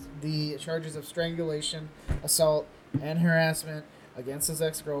against the charges of strangulation, assault, and harassment against his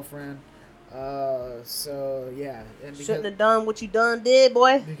ex-girlfriend. So yeah, and Shouldn't have done what you done did,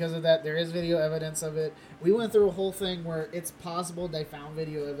 boy. because of that, there is video evidence of it. We went through a whole thing where it's possible they found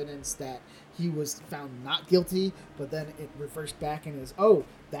video evidence that he was found not guilty, but then it reversed back and is, oh,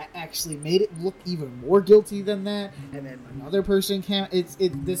 that actually made it look even more guilty than that, and then another person can't.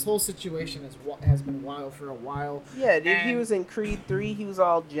 This whole situation has been wild for a while. Yeah, dude, he And- was in Creed 3. He was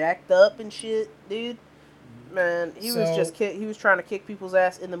all jacked up and shit, dude. Man, he was just he was trying to kick people's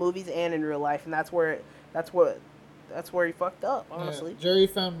ass in the movies and in real life, and that's where he fucked up, honestly. Jury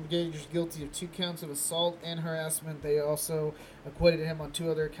found Gage guilty of 2 counts of assault and harassment. They also acquitted him on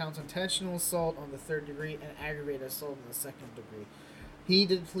 2 other counts: intentional assault on the 3rd degree and aggravated assault on the 2nd degree. He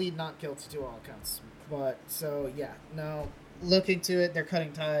did plead not guilty to all counts. But, so, yeah. Now, look into it. They're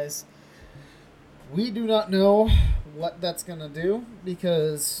cutting ties. We do not know what that's going to do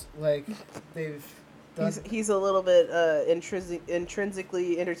because, like, they've done... He's a little bit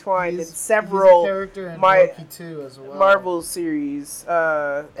intrinsically intertwined in he's a several character in Loki too as well. Marvel series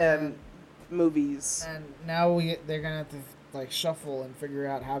and movies. And now they're gonna have to like shuffle and figure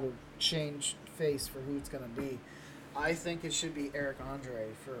out how to change face for who it's gonna be. I think it should be Eric Andre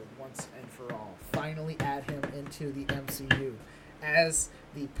for once and for all. Finally add him into the MCU as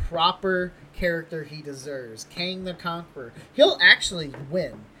the proper character he deserves. Kang the Conqueror. He'll actually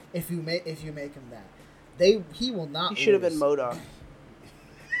win if you make him that. He will not. He should have been lose. MODOK.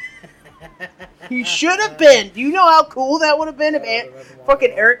 He should have been. Do you know how cool that would have been if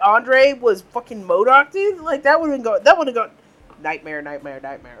fucking Eric Andre was fucking MODOK, dude? Like that would have gone nightmare.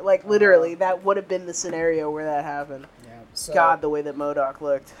 Like literally, that would have been the scenario where that happened. Yeah. So, God, the way that MODOK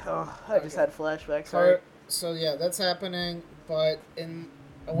looked. Oh, I just had flashbacks. Sorry. So yeah, that's happening. But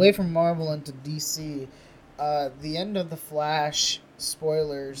away from Marvel into DC, the end of the Flash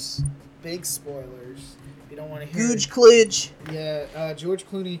spoilers, big spoilers. You don't want to hear. Googe Klidge. Yeah, George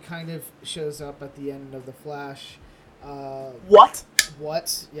Clooney kind of shows up at the end of the Flash. What?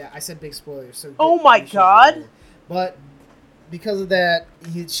 What? Yeah, I said big spoilers. So Oh my God. But because of that,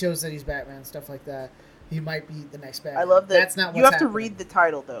 he shows that he's Batman and stuff like that. He might be the next Batman. I love that. That's not what's you have happening. to read the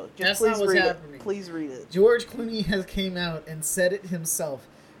title though. Just That's please not what's read happening. it. Please read it. George Clooney has came out and said it himself.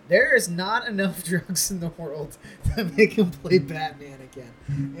 There is not enough drugs in the world to make him play Batman again.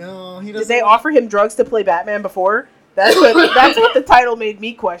 You know, he doesn't. Did they offer him drugs to play Batman before? That's what the title made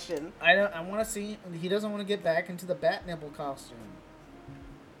me question. I want to see. He doesn't want to get back into the Bat nipple costume.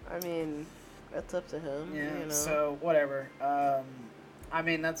 I mean, that's up to him. Yeah. You know? So whatever. I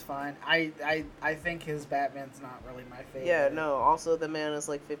mean, that's fine. I think his Batman's not really my favorite. Yeah, no. Also, the man is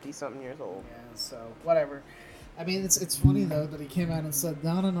like 50-something years old. Yeah, so whatever. I mean, it's funny though that he came out and said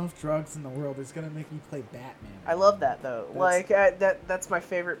not enough drugs in the world is gonna make me play Batman. I love that though. That's my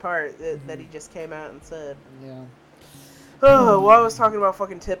favorite part that he just came out and said. Yeah. Oh, well, I was talking about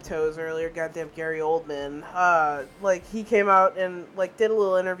fucking tiptoes earlier. Goddamn Gary Oldman. He came out and did a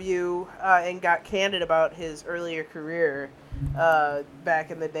little interview and got candid about his earlier career back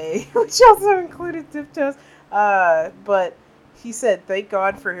in the day, which also included tiptoes. But he said, "Thank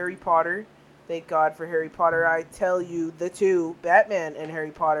God for Harry Potter. Thank God for Harry Potter. I tell you, the two, Batman and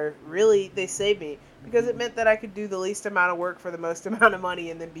Harry Potter, really, they saved me because it meant that I could do the least amount of work for the most amount of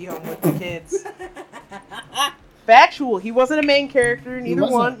money and then be home with the kids." Factual. He wasn't a main character in either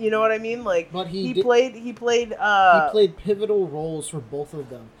one. You know what I mean? But he played pivotal roles for both of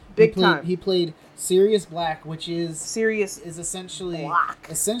them. Big time. He played Sirius Black, which is essentially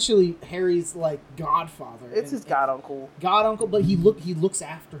Harry's godfather. It's his god uncle. God uncle, but he looks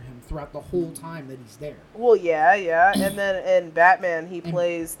after him throughout the whole time that he's there. Well, yeah, and then in Batman he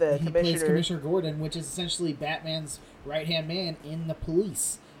plays the commissioner. He plays Commissioner Gordon, which is essentially Batman's right-hand man in the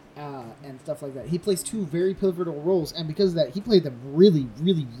police. And stuff like that. He plays two very pivotal roles, and because of that, he played them really,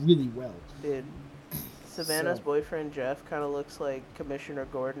 really, really well. Dude, Savannah's boyfriend Jeff kind of looks like Commissioner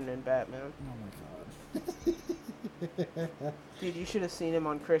Gordon in Batman. Oh my god. Dude, you should have seen him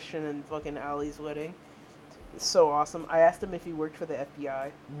on Christian and fucking Allie's wedding. It's so awesome. I asked him if he worked for the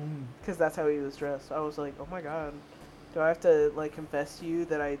FBI, because that's how he was dressed. I was like, oh my god. Do I have to, confess to you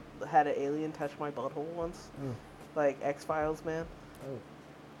that I had an alien touch my butthole once? Like X-Files, man? Oh.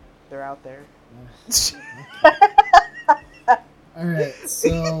 They're out there. Alright,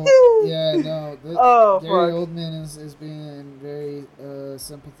 so Gary Oldman is being very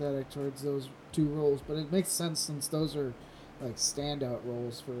sympathetic towards those two roles, but it makes sense since those are standout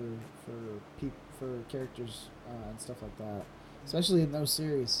roles for characters and stuff like that, especially in those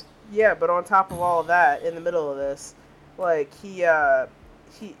series. Yeah, but on top of all of that, in the middle of this, he at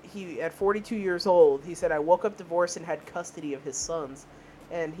 42 years old, he said, "I woke up divorced and had custody of his sons."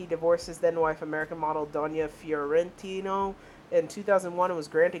 And he divorced his then-wife, American model Doña Fiorentino, in 2001 and was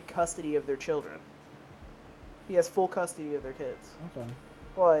granted custody of their children. He has full custody of their kids.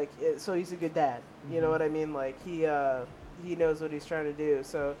 Okay. So he's a good dad. You know what I mean? He knows what he's trying to do.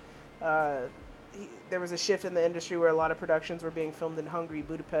 So there was a shift in the industry where a lot of productions were being filmed in Hungary,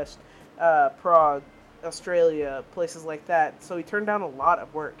 Budapest, Prague, Australia, places like that. So he turned down a lot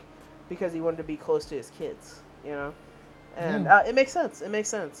of work because he wanted to be close to his kids, you know? And it makes sense.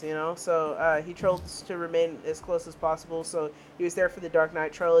 You know. So he chose to remain as close as possible. So he was there for the Dark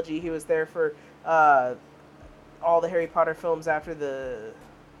Knight trilogy. He was there for all the Harry Potter films after the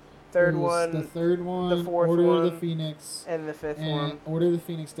third one, the fourth Order one, of the Phoenix, and the fifth one. Order of the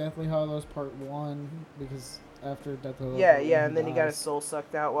Phoenix, Deathly Hallows Part 1, because after Deathly Hallows. Yeah, and then he got his soul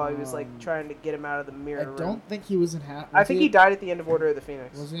sucked out while he was trying to get him out of the mirror room. I don't think he was in half. I think he died at the end of Order of the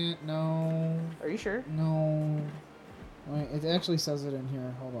Phoenix. Was it? No. Are you sure? No. Wait, it actually says it in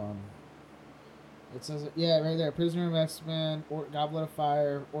here. Hold on. It says it. Yeah, right there. Prisoner of X-Men, Goblet of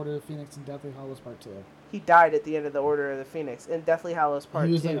Fire, Order of the Phoenix, and Deathly Hallows Part 2. He died at the end of the Order of the Phoenix. In Deathly Hallows Part 2.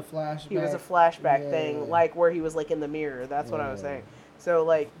 He was like a flashback. He was a flashback thing, where he was in the mirror. That's what I was saying. So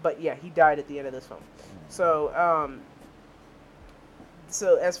but yeah, he died at the end of this film. So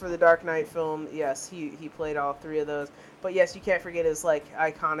so as for the Dark Knight film, yes, he played all three of those. But yes, you can't forget his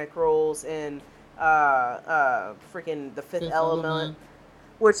iconic roles in freaking The Fifth Element,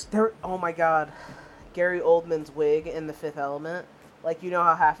 which oh my god, Gary Oldman's wig in The Fifth Element, you know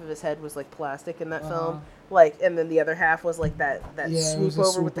how half of his head was plastic in that film, and then the other half was that swoop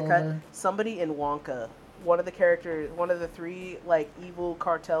over with the cut. Somebody in Wonka, one of the characters, one of the three evil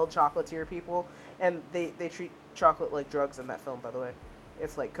cartel chocolatier people, and they treat chocolate like drugs in that film, by the way.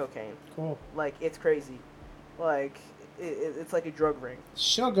 It's like cocaine. Cool. It's crazy. It's like a drug ring.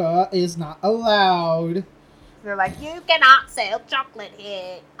 Sugar is not allowed. They're like, you cannot sell chocolate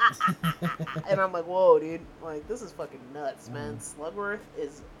here. And I'm like, whoa, dude. This is fucking nuts, man. Slugworth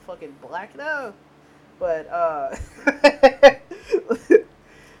is fucking black now. But, I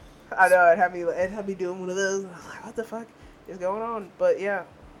know, it had me doing one of those. I was like, what the fuck is going on? But, yeah.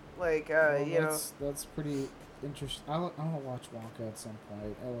 That's pretty interesting. I want to watch Wonka at some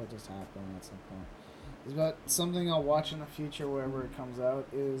point. It'll just happen at some point. But something I'll watch in the future, wherever it comes out,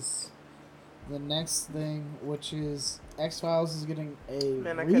 is the next thing, which is X-Files is getting a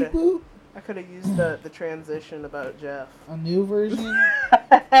reboot. I could have used the transition about Jeff. A new version?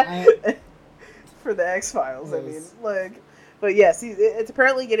 For the X-Files, yes. I mean, But yes, it's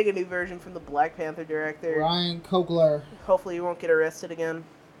apparently getting a new version from the Black Panther director. Ryan Coogler. Hopefully, he won't get arrested again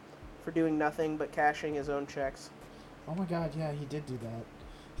for doing nothing but cashing his own checks. Oh my god, yeah, he did do that.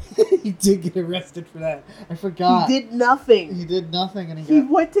 He did get arrested for that. I forgot. He did nothing. He did nothing, and he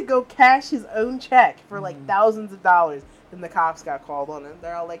went to go cash his own check for like thousands of dollars, and the cops got called on him.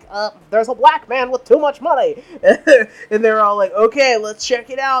 They're all like, there's a black man with too much money. And they're all like, okay, let's check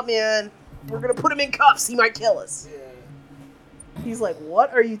it out, man. We're going to put him in cuffs. He might kill us. Yeah. He's like,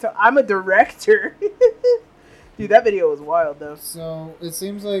 what are you talking? I'm a director. Dude, that video was wild, though. So, it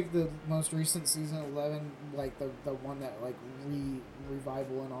seems like the most recent season 11, like the one that, like,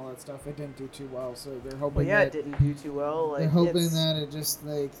 revival and all that stuff, it didn't do too well, so they're hoping well, yeah, it didn't do too well. Like, they're hoping that it just,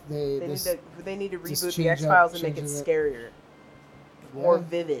 like, they need to reboot the X-Files and make it scarier. Yeah. More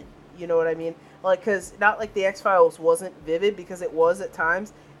vivid. You know what I mean? Like, because not like the X-Files wasn't vivid, because it was at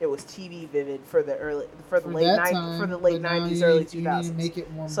times. It was TV vivid for the late 90s, early 2000s. You need to make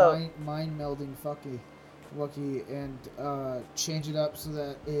it more mind melding, Lucky, and change it up so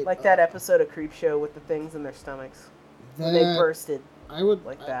that it like that episode of Creepshow with the things in their stomachs when they bursted.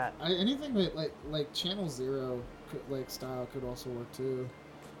 Anything like Channel Zero style could also work too.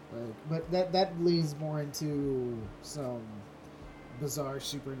 But that leads more into some bizarre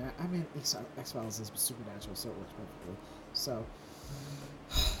supernatural. I mean, X-Files is supernatural, so it works perfectly. So,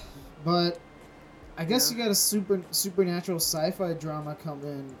 but I guess you got a supernatural sci-fi drama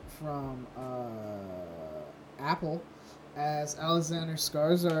coming from Apple, as Alexander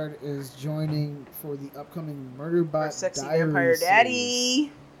Skarsgård is joining for the upcoming Murderbot Our sexy Diaries vampire daddy.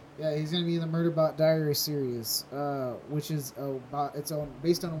 Series. Yeah, he's going to be in the Murderbot Diaries series, which is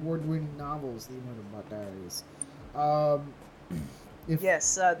based on award-winning novels, the Murderbot Diaries.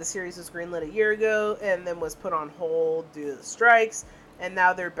 Yes, the series was greenlit a year ago and then was put on hold due to the strikes, and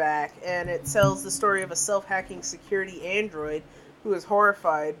now they're back. And it tells the story of a self-hacking security android who is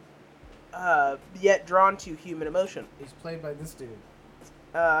horrified, yet drawn to human emotion. He's played by this dude.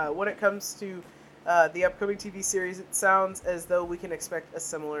 When it comes to the upcoming TV series, it sounds as though we can expect a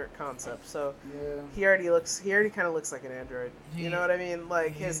similar concept. So yeah. he already kind of looks like an android. You know what I mean?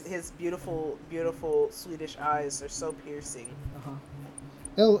 Like his beautiful, beautiful Swedish eyes are so piercing. Uh-huh.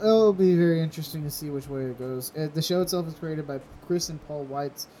 It'll be very interesting to see which way it goes. The show itself is created by Chris and Paul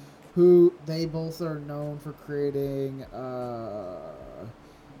Weitz, who they both are known for creating,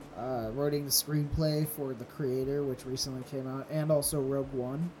 writing the screenplay for The Creator, which recently came out, and also Rogue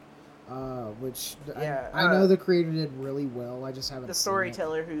One, which I know the creator did really well. I just haven't. The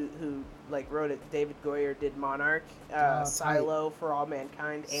storyteller who wrote it, David Goyer, did Monarch, Silo, For All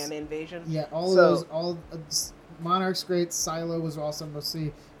Mankind, and Invasion. Yeah, all Monarch's great. Silo was awesome. Let's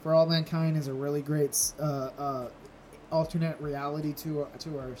see, For All Mankind is a really great alternate reality to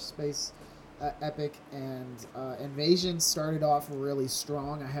our space epic, and Invasion started off really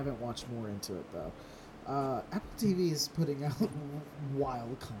strong. I haven't watched more into it though. Apple TV is putting out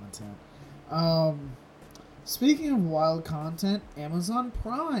wild content. Speaking of wild content, Amazon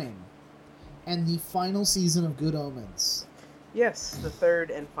Prime and the final season of Good Omens. Yes, the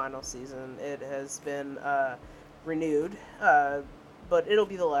third and final season. It has been renewed, but it'll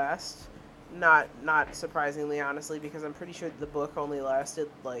be the last. Not surprisingly, honestly, because I'm pretty sure the book only lasted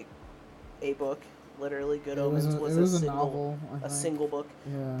like a book. Literally, Good Omens was a novel, a single book.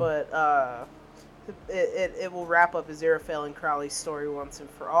 Yeah. But it will wrap up Aziraphale and Crowley's story once and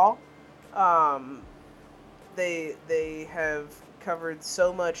for all. They have covered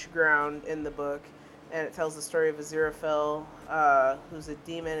so much ground in the book, and it tells the story of Aziraphale, who's a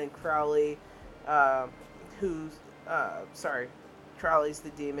demon, and Crowley, Crowley's the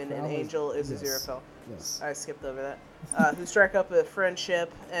demon, and Angel is Aziraphale. Yes. I skipped over that. Who strike up a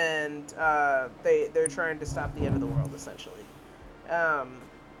friendship, and they're trying to stop the end of the world, essentially.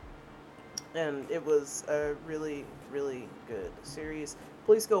 And it was a really, really good series.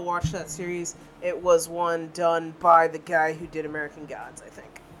 Please go watch that series. It was one done by the guy who did American Gods, I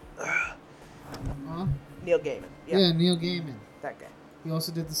think. Huh? Neil Gaiman. Yeah, Neil Gaiman. That guy. He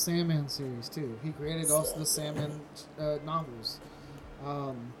also did the Sandman series, too. He created also the Sandman novels.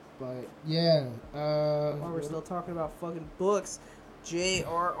 But, yeah. While we're still talking about fucking books,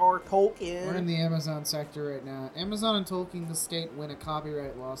 J.R.R. Tolkien. We're in the Amazon sector right now. Amazon and Tolkien the state win a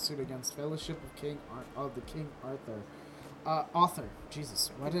copyright lawsuit against Fellowship of the King Arthur. Author. Jesus.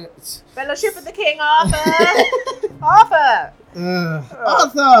 What is... Fellowship of the King Arthur! Arthur!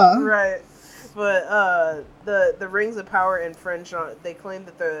 Arthur! Right. But the Rings of Power infringe on... They claim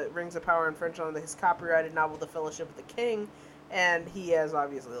that the Rings of Power infringe on his copyrighted novel, The Fellowship of the King, and he has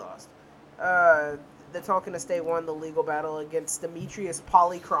obviously lost. the Tulkenist won the legal battle against Demetrius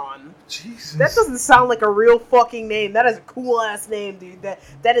Polychron. Jesus. That doesn't sound like a real fucking name. That is a cool ass name, dude.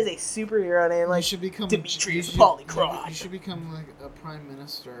 That is a superhero name. Like, you should become Demetrius Polychron. You should become like a prime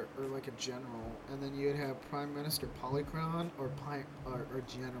minister or like a general, and then you'd have Prime Minister Polychron or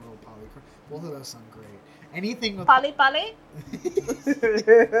General Polychron. Both of those sound great. Anything with Poly.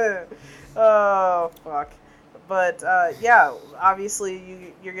 Oh fuck. But yeah,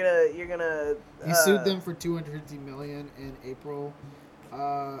 obviously you're gonna. He sued them for $250 million in April.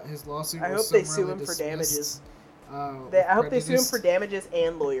 His lawsuit. I was hope they sue summarily him for dismissed, damages. I hope they sue him for damages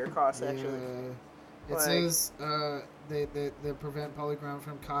and lawyer costs. Actually, it says they prevent Polychron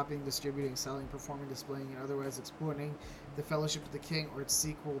from copying, distributing, selling, performing, displaying, and otherwise exploiting the Fellowship of the King or its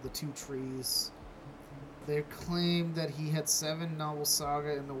sequel, The Two Trees. They claim that he had 7 novel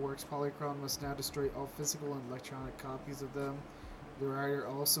saga in the works. Polychron must now destroy all physical and electronic copies of them. The writer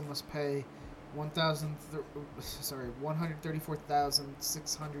also must pay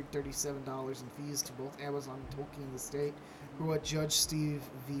 $134,637 in fees to both Amazon and Tolkien Estate for what Judge Steve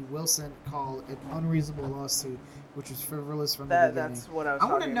V. Wilson called an unreasonable lawsuit, which was frivolous from the beginning. That's what I was. I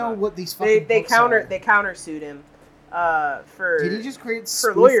want to know about. what these fucking books are. They countersued him for. Did he just create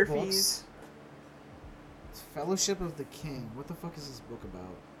for lawyer books? fees? Fellowship of the King. What the fuck is this book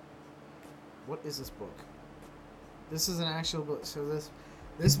about? What is this book? This is an actual book. So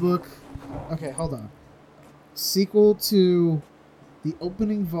this book. Okay, hold on. Sequel to the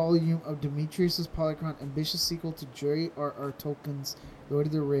opening volume of Demetrius Polychron, ambitious sequel to J.R.R. Tolkien's Lord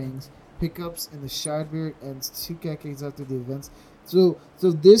of the Rings. Pickups in the Shadowberg ends 2 decades after the events. So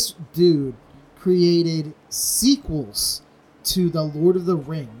this dude created sequels to the Lord of the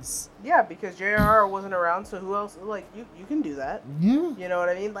Rings. Yeah, because J.R.R. wasn't around, so who else? Like, you can do that. Yeah. You know what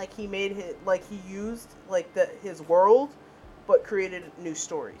I mean? Like, he made his, like, he used, like, his world, but created new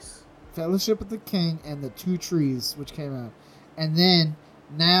stories. Fellowship of the King and The Two Trees, which came out. And then,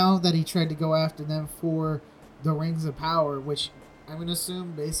 now that he tried to go after them for the Rings of Power, which I'm going to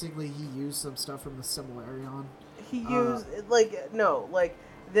assume basically he used some stuff from the Silmarillion. He used,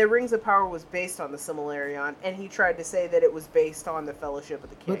 the Rings of Power was based on the Silmarillion, and he tried to say that it was based on the Fellowship of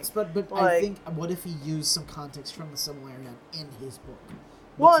the King. But like, I think, what if he used some context from the Silmarillion in his book?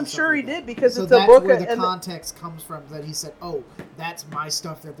 Well, I'm sure he did, because so it's a book. So that's where the context comes from, that he said, oh, that's my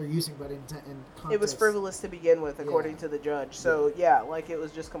stuff that they're using, but in context. It was frivolous to begin with, according to the judge. So, yeah, like, it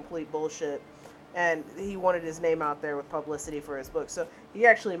was just complete bullshit. And he wanted his name out there with publicity for his book. So he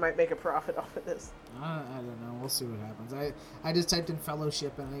actually might make a profit off of this. I don't know. We'll see what happens. I just typed in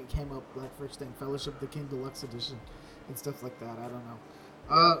Fellowship and it came up like first thing, Fellowship the King Deluxe Edition and stuff like that. I don't know.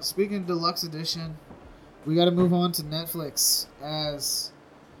 Speaking of Deluxe Edition, we got to move on to Netflix. As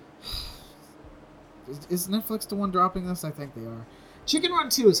is Netflix the one dropping this? I think they are. Chicken Run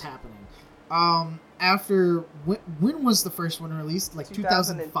 2 is happening. After when was the first one released? Like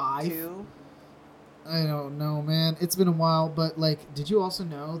 2005. I don't know, man. It's been a while, but, like, did you also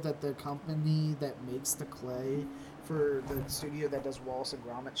know that the company that makes the clay for the studio that does Wallace and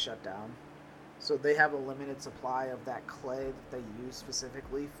Gromit shut down? So they have a limited supply of that clay that they use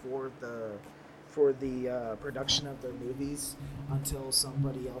specifically for the production of their movies until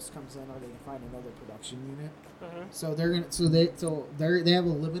somebody else comes in or they can find another production unit. Mm-hmm. So they have a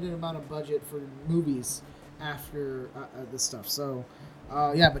limited amount of budget for movies after this stuff. So.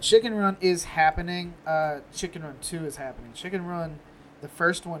 But Chicken Run is happening. Chicken Run 2 is happening. Chicken Run, the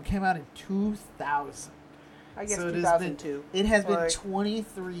first one, came out in 2000. I guess 2002. It has been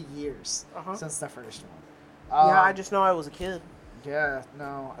 23 years since the first one. I just know I was a kid. Yeah,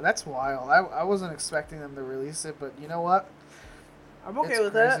 no, that's wild. I wasn't expecting them to release it, but you know what? I'm okay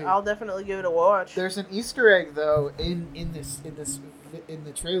with that. I'll definitely give it a watch. There's an Easter egg though in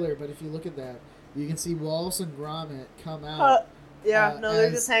the trailer, but if you look at that, you can see Wallace and Gromit come out.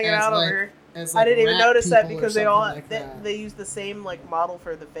 They're just hanging out over here. Like I didn't even notice that because they all they use the same like model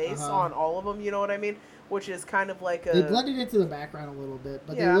for the face on all of them. You know what I mean? Which is kind of like they blended into the background a little bit,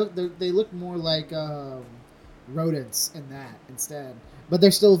 but they look more like rodents in that instead. But they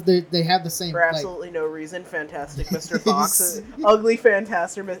have the same. For absolutely no reason, Fantastic Mr. Fox, ugly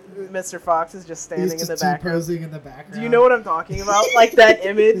Fantastic Mr. Fox is just standing in the background. Posing in the background. Do you know what I'm talking about? Like that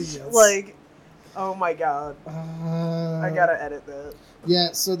image, Yes. like. Oh my god. I gotta edit that.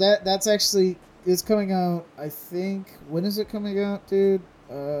 Yeah, so that's actually it's coming out, I think. When is it coming out, dude?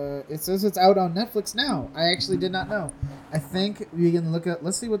 It says it's out on Netflix now. I actually did not know. I think we can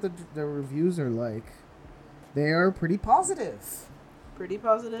let's see what the reviews are like. They are pretty positive. Pretty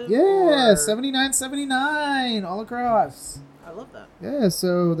positive? Yeah, 79 all across. I love that. Yeah,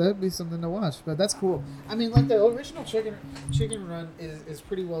 so that'd be something to watch. But that's cool. I mean, like the original Chicken Run is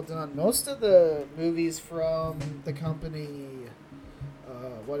pretty well done. Most of the movies from the company,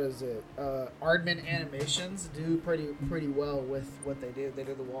 what is it? Aardman Animations do pretty well with what they do. They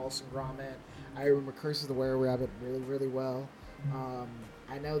do the Wallace and Gromit. I remember Curse of the Were-Rabbit really well.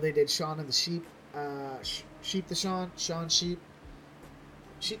 I know they did Shaun and the Sheep. Sheep the Shaun Sheep.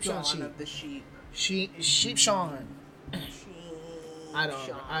 Shaun Sheep. Of the Sheep. Sheep Shaun. I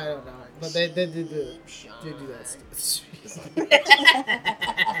don't know. But they do that stuff.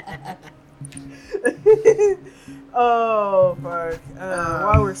 Oh, fuck.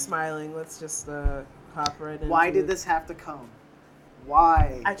 While we're smiling, let's just hop right into Why did this have to come?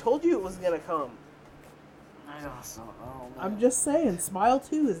 Why? I told you it was going to come. I don't know. Oh, I'm just saying, Smile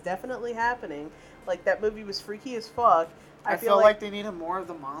 2 is definitely happening. Like, that movie was freaky as fuck. I feel like they needed more of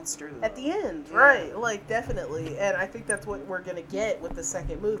the monster, though. At the end, yeah. Right. Like, definitely. And I think that's what we're going to get with the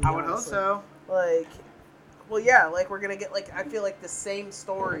second movie, I would hope so. Like, well, yeah, like, we're going to get, like, I feel like the same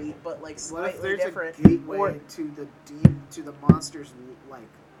story, but, like, slightly different. A gateway to the monster's, like,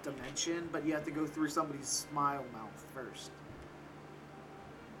 dimension, but you have to go through somebody's smile mouth first.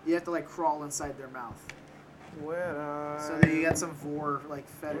 You have to, like, crawl inside their mouth. So then you got some vor, like,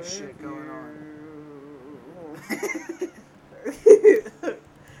 fetish shit going on.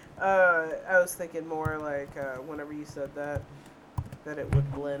 I was thinking more like whenever you said that it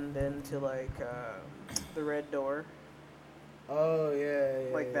would blend into like the red door. Oh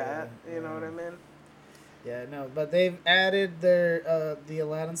yeah. Like that, you know what I mean? Yeah, no, but they've added their the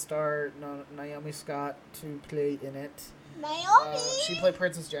Aladdin star Naomi Scott to play in it. Naomi. She played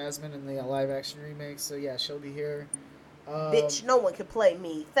Princess Jasmine in the live action remake, so yeah, she'll be here. Bitch, no one can play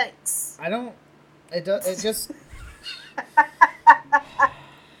me. Thanks. I don't. It does. It just.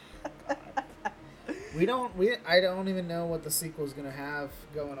 I don't even know what the sequel's gonna have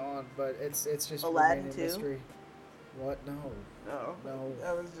going on, but it's just Aladdin remaining 2? mystery. What? No. No.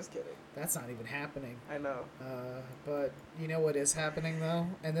 I was just kidding. That's not even happening. I know. But you know what is happening though,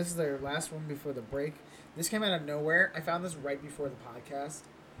 and this is their last one before the break. This came out of nowhere. I found this right before the podcast.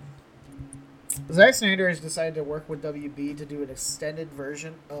 Zack Snyder has decided to work with WB to do an extended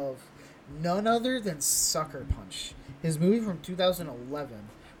version of none other than Sucker Punch, his movie from 2011,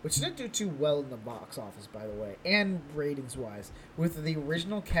 which didn't do too well in the box office, by the way, and ratings-wise, with the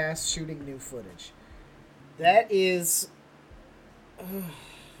original cast shooting new footage. That is...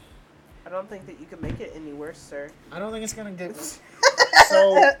 I don't think that you can make it any worse, sir. I don't think it's going to get...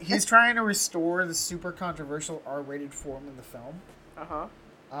 So, he's trying to restore the super controversial R-rated form in the film.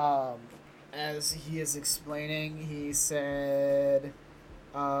 Uh-huh. As he is explaining, he said...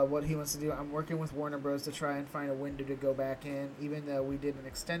 what he wants to do. I'm working with Warner Bros. To try and find a window to go back in, even though we did an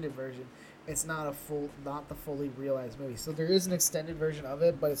extended version. It's not the fully realized movie. So there is an extended version of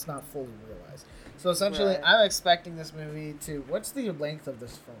it, but it's not fully realized. So essentially, right. I'm expecting this movie to... What's the length of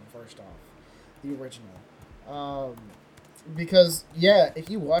this film, first off? The original. Because, yeah, if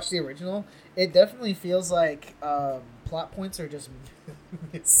you watch the original, it definitely feels like plot points are just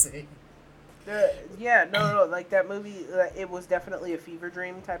missing. Yeah, no, like that movie, it was definitely a fever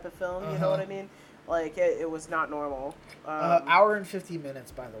dream type of film, you know what I mean? Like, it was not normal. Hour and 50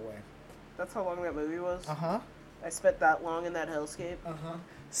 minutes, by the way. That's how long that movie was? Uh-huh. I spent that long in that hellscape? Uh-huh.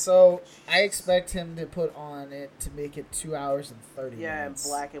 So, I expect him to put on it to make it 2 hours and 30 minutes. Yeah, in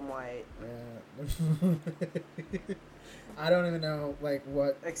black and white. Yeah. I don't even know, like,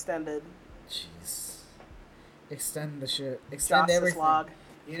 what... Extended. Jeez. Extend the shit. Extend Justice everything. Log.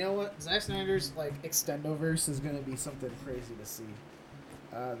 You know what? Zack Snyder's, like, Extendoverse is going to be something crazy to see.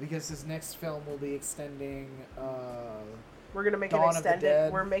 Because his next film will be extending, We're going to make Dawn an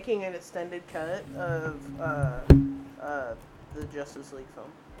extended... We're making an extended cut of, the Justice League film.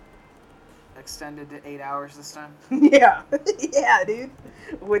 Extended to 8 hours this time? Yeah. Yeah, dude.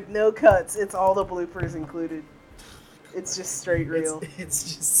 With no cuts. It's all the bloopers included. It's just straight real.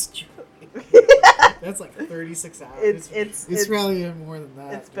 It's just straight. That's like 36 hours. It's probably even more than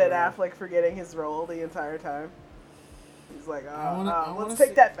that. It's Ben Affleck forgetting his role the entire time. He's like, let's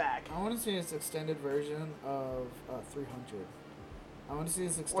take that back. I want to see this extended version of 300. I want to see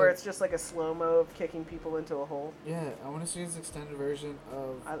this extended... Where it's just like a slow-mo of kicking people into a hole. Yeah, I want to see this extended version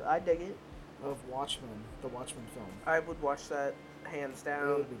of... I dig it. Of Watchmen, the Watchmen film. I would watch that hands down.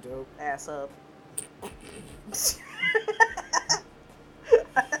 That would be dope. Ass up.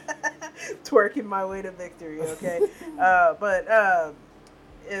 Twerking my way to victory, okay? But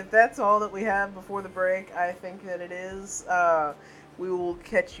if that's all that we have before the break, I think that it is. We will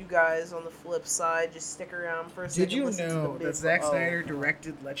catch you guys on the flip side. Just stick around for a second. Did you know that Zack Snyder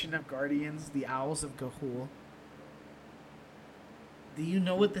directed Legend of Guardians, The Owls of Ga'Hoole? Do you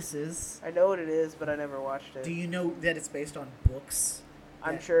know what this is? I know what it is, but I never watched it. Do you know that it's based on books?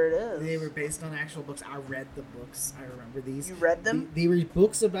 I'm sure it is. They were based on actual books. I read the books. I remember these. You read them? They were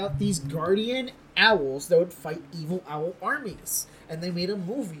books about these guardian owls that would fight evil owl armies, and they made a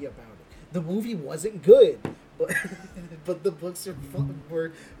movie about it. The movie wasn't good, but but the books are fun,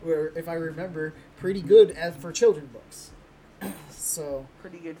 were if I remember pretty good as for children books. So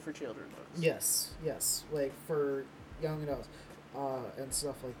pretty good for children books. Yes, like for young adults. And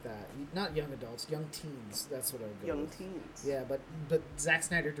stuff like that. Not young adults, young teens. That's what I would go Young with. teens. Yeah, but Zack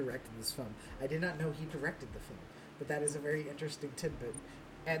Snyder directed this film. I did not know he directed the film, but that is a very interesting tidbit.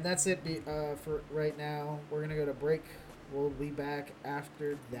 And that's it for right now. We're gonna go to break. We'll be back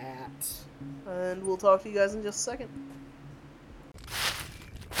after that. And we'll talk to you guys in just a second.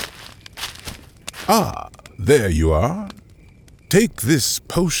 Ah, there you are. Take this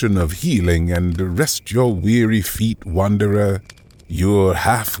potion of healing and rest your weary feet, wanderer. You're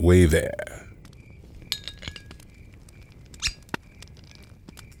halfway there.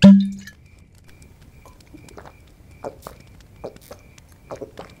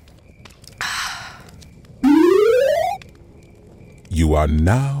 You are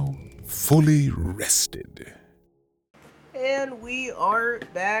now fully rested. And we are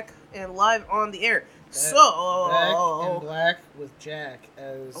back and live on the air. Back in black with Jack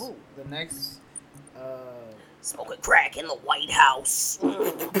as the next. Smoking crack in the White House.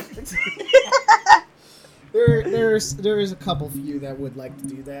 There's a couple of you that would like to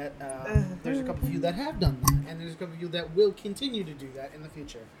do that. There's a couple of you that have done that, and there's a couple of you that will continue to do that in the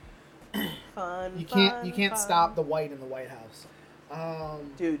future. You can't stop the white in the White House.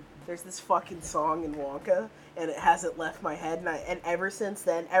 Dude, there's this fucking song in Wonka, and it hasn't left my head. And ever since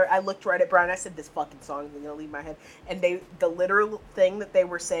then, I looked right at Brian. I said, "This fucking song isn't gonna leave my head." And the literal thing that they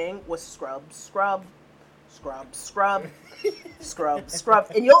were saying was "scrub, scrub, scrub, scrub, scrub, scrub."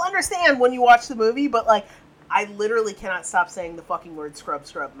 And you'll understand when you watch the movie. But like, I literally cannot stop saying the fucking word "scrub,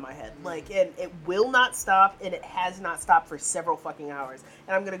 scrub" in my head. Like, and it will not stop, and it has not stopped for several fucking hours.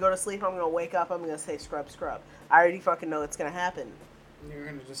 And I'm gonna go to sleep. I'm gonna wake up. I'm gonna say "scrub, scrub." I already fucking know it's gonna happen. You're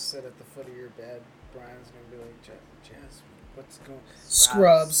gonna just sit at the foot of your bed. Brian's gonna be like, Jasmine, what's going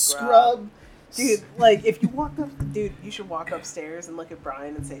on? Scrub. Dude, like, if you walk up, dude, you should walk upstairs and look at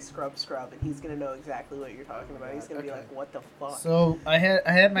Brian and say "scrub, scrub," and he's gonna know exactly what you're talking about. He's gonna be like, "What the fuck?" So I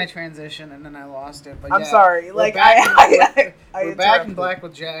had my transition and then I lost it. But I'm sorry. Like, we're back in black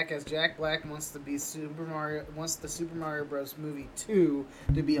with Jack as Jack Black wants the Super Mario Bros. Movie 2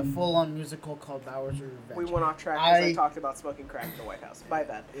 to be a full-on musical called Bowser's Revenge. We went off track because I talked about smoking crack in the White House. My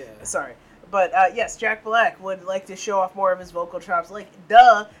bad. Yeah. Sorry. But, yes, Jack Black would like to show off more of his vocal chops. Like,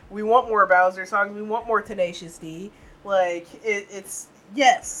 duh, we want more Bowser songs. We want more Tenacious D. Like, it's,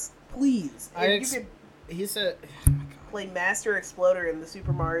 yes, please. He said, play Master Exploder in the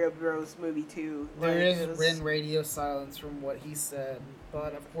Super Mario Bros. Movie 2. There is radio silence from what he said.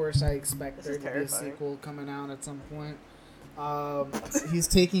 But, of course, I expect there to be a sequel coming out at some point. He's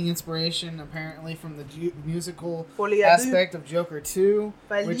taking inspiration apparently from the musical aspect of Joker 2,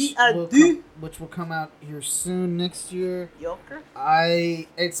 which will come out here soon next year. Joker? I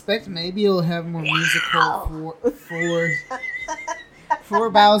expect maybe it'll have more musical for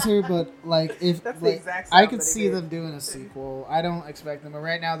Bowser, but like if like, I could see them doing a sequel. I don't expect them, but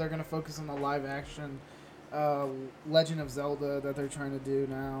right now they're gonna focus on the live action Legend of Zelda that they're trying to do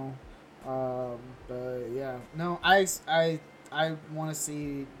now. But yeah, no, I want to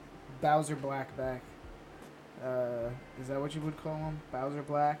see Bowser Black back. Is that what you would call him? Bowser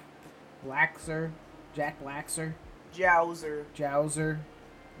Black? Blackser? Jack Blackser? Jowser. Jowser.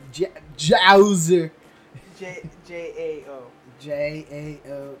 Jowser. J-A-O.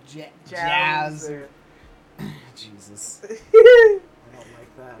 J-A-O. Jowser. Jesus. I don't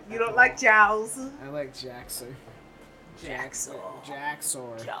like that. You don't like Jows? I like Jaxor. Jaxor.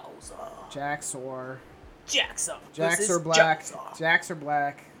 Jaxor. Jaxor. Jaxor Black. Jaxor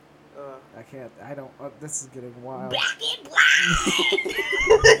Black. I can't. I don't. This is getting wild. Black and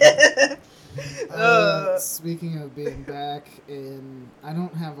black. Speaking of being back in, I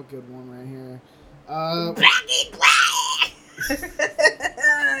don't have a good one right here. Black and black.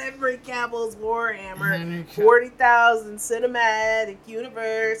 Henry Cavill's Warhammer 40,000 cinematic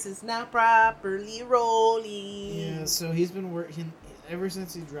universe is now properly rolling. Yeah, so he's been working ever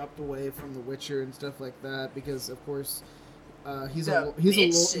since he dropped away from The Witcher and stuff like that, because of course he's a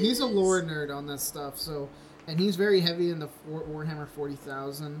lore nerd on that stuff. So, and he's very heavy in the Warhammer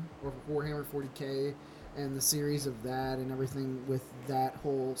 40,000 or Warhammer 40K and the series of that and everything with that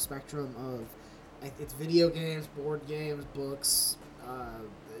whole spectrum of it's video games, board games, books.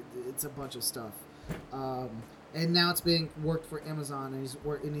 It's a bunch of stuff. And now it's being worked for Amazon, and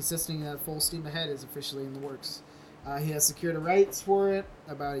he's listing that Full Steam Ahead is officially in the works. He has secured the rights for it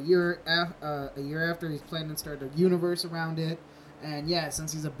about a year after. He's planning to start a universe around it. And yeah,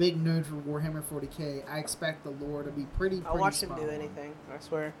 since he's a big nerd for Warhammer 40k, I expect the lore to be pretty I'll watch him do anything, I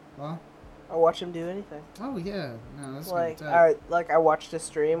swear. Huh? I'll watch him do anything. Oh yeah, no, that's like I watched a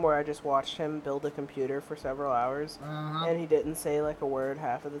stream where I just watched him build a computer for several hours, and he didn't say like a word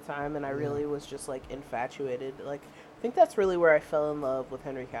half of the time, and I really was just like infatuated. Like I think that's really where I fell in love with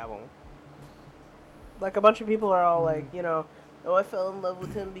Henry Cavill. Like a bunch of people are all like, you know, oh, I fell in love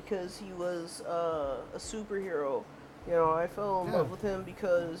with him because he was a superhero. You know, I fell in love with him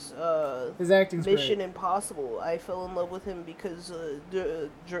because his acting's Mission great. Impossible. I fell in love with him because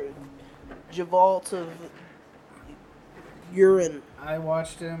Javalt of Urine. I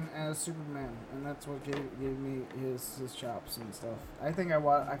watched him as Superman, and that's what gave me his chops and stuff. I think I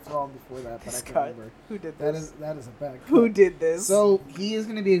saw him before that, but I can't remember. Who did this? That is a bad cut. Who did this? So he is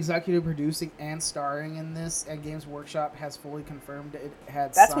going to be executive producing and starring in this, and Games Workshop has fully confirmed it.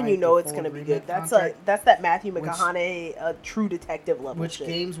 That's when you know it's going to be good. That's that Matthew McConaughey True Detective level. Which shit.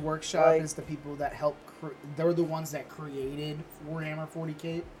 Games Workshop is the people that help. They're the ones that created Warhammer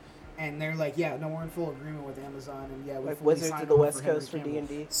 40k. And they're like, yeah, no, we're in full agreement with Amazon, and yeah, we like Wizards of the West Coast for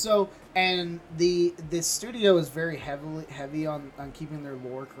D&D. So, and the studio is very heavy on keeping their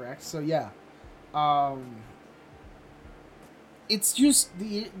lore correct. So yeah, it's just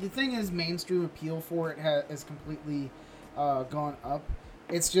the thing is mainstream appeal for it has completely gone up.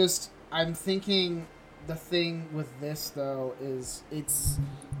 It's just I'm thinking the thing with this though is it's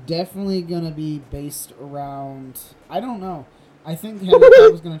definitely gonna be based around I don't know. I think Henry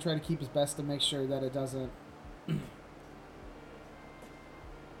Cavill was going to try to keep his best to make sure that it doesn't.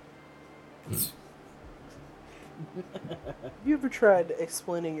 You ever tried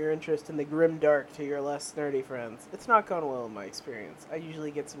explaining your interest in the grim dark to your less nerdy friends? It's not gone well in my experience. I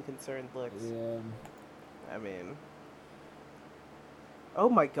usually get some concerned looks. Yeah. I mean. Oh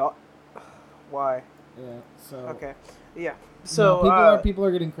my god. Why? Yeah. So. Okay. Yeah. So people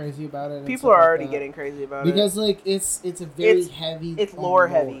are getting crazy about it. People are already getting crazy about it because like it's a very heavy. It's lore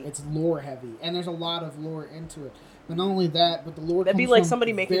heavy. It's lore heavy, and there's a lot of lore into it. But not only that, but the lore. That'd be like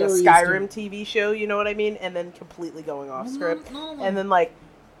somebody making a Skyrim TV show. You know what I mean? And then completely going off script, and then like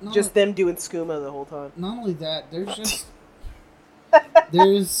just them doing skooma the whole time. Not only that, there's just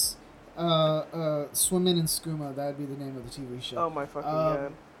there's swimming in skooma. That'd be the name of the TV show. Oh my fucking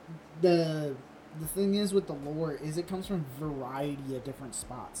god. The thing is with the lore is it comes from a variety of different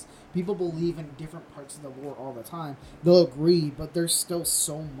spots. People believe in different parts of the lore all the time. They'll agree, but there's still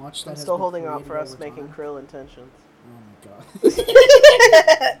so much that I'm has still been holding out for us over making time. Krill intentions. Oh my god.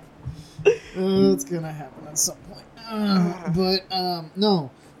 It's gonna happen at some point.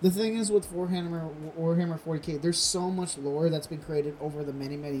 No. The thing is with Warhammer 40k, there's so much lore that's been created over the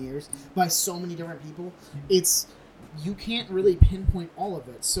many, many years by so many different people. You can't really pinpoint all of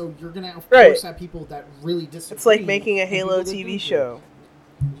it, so you're gonna of course have people that really disagree. It's like making a Halo TV show.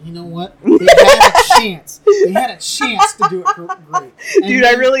 You know what? They had a chance. They had a chance to do it great. Dude,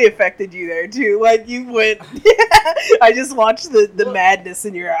 I really affected you there too. Like you went. I just watched the madness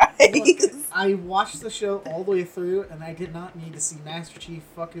in your eyes. I watched the show all the way through, and I did not need to see Master Chief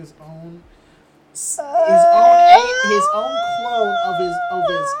fuck his own clone of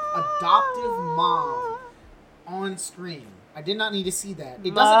his adoptive mom on screen. I did not need to see that.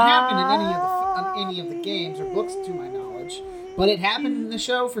 It doesn't happen in any of the games or books, to my knowledge, but it happened in the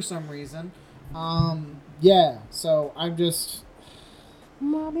show for some reason. Yeah. So I'm just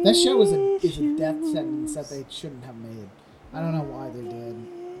that show is a death sentence that they shouldn't have made. I don't know why they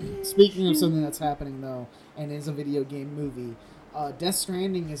did. Speaking of something that's happening though, and is a video game movie. Death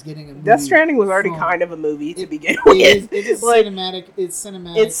Stranding is getting a movie. Death Stranding was already kind of a movie to begin with. It is like, cinematic. It's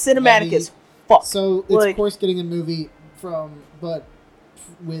cinematic. It's cinematic as fuck. So it's of course getting a movie but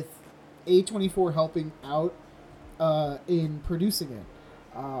with A24 helping out in producing it,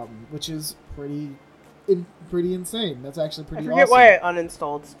 which is pretty insane. That's actually pretty awesome. I forget why I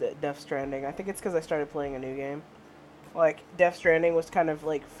uninstalled Death Stranding. I think it's because I started playing a new game. Like, Death Stranding was kind of,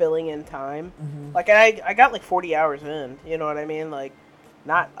 like, filling in time. Mm-hmm. Like, I got, like, 40 hours in. You know what I mean? Like,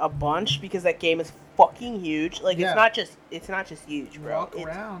 not a bunch, because that game is fucking huge. Like, it's not just huge, bro. Walk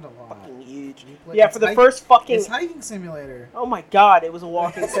around a lot. Fucking huge. Yeah, for the first fucking... It's hiking simulator. Oh, my God. It was a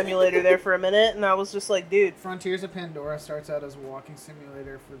walking simulator there for a minute, and I was just like, dude. Frontiers of Pandora starts out as a walking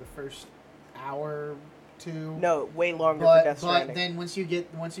simulator for the first hour... No, way longer for Death Stranding. But then once you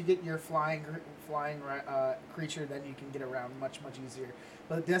get your flying flying creature, then you can get around much easier.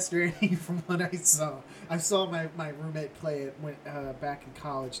 But Death Stranding, from what I saw my roommate play it back in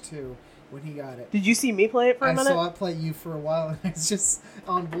college too when he got it. Did you see me play it for a minute? I saw it play you for a while, and it's just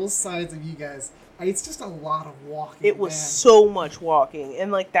on both sides of you guys. It's just a lot of walking. It was so much walking,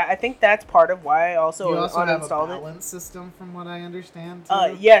 and like that. I think that's part of why I also you also uninstalled have a balance system, from what I understand.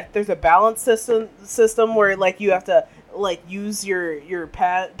 Too. Yeah, there's a balance system where like you have to like use your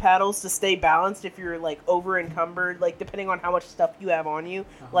paddles to stay balanced if you're like over encumbered, like depending on how much stuff you have on you,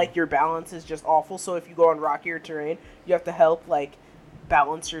 like your balance is just awful. So if you go on rockier terrain, you have to help like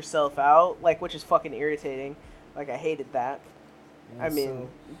balance yourself out, like, which is fucking irritating. Like, I hated that. Yeah, I mean,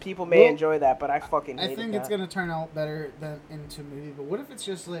 people may enjoy that, but I fucking hated that. I think it's gonna turn out better than into a movie, but what if it's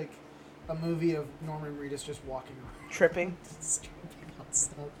just like a movie of Norman Reedus just walking around, tripping stuff.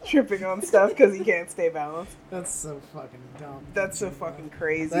 on stuff because he can't stay balanced. That's so fucking dumb. That's so fucking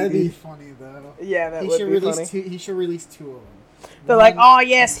crazy. That'd be funny though. Yeah, that would be funny. He should release 2 of them. They're like, oh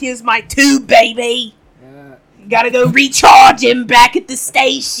yes, here's my 2, baby. Yeah. Gotta go recharge him back at the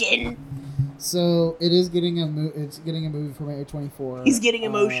station. So it is getting it's getting a movie from A24. He's getting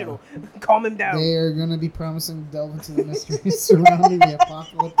emotional. Calm him down. They are going to be promising to delve into the mysteries surrounding the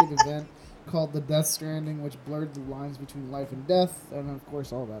apocalyptic event called the Death Stranding, which blurred the lines between life and death, and of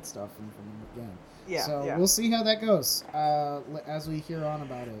course all that stuff from the game. Yeah. So we'll see how that goes as we hear on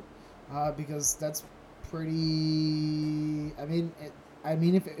about it, because that's pretty. I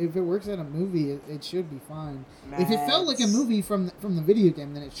mean, if it works at a movie, it should be fine. If it felt like a movie from the video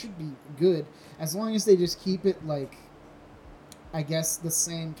game, then it should be good. As long as they just keep it like, I guess, the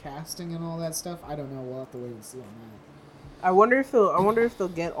same casting and all that stuff. I don't know. We'll have to wait and see on that. I wonder if they'll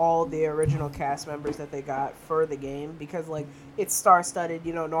get all the original cast members that they got for the game, because like it's star-studded.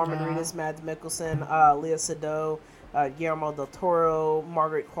 You know, Norman Reedus, Mads Mikkelsen, Lea Seydoux, Guillermo del Toro,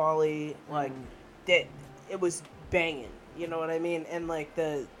 Margaret Qualley. Like that, it was banging. You know what I mean? And like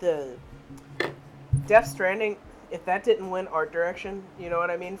the Death Stranding, if that didn't win art direction, you know what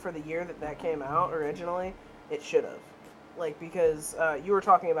I mean, for the year that came out originally, it should have. Like, because you were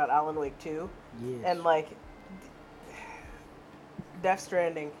talking about Alan Wake 2, yes. And like Death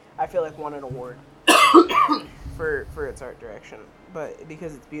Stranding, I feel like won an award for its art direction, but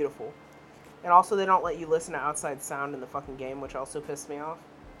because it's beautiful. And also they don't let you listen to outside sound in the fucking game, which also pissed me off.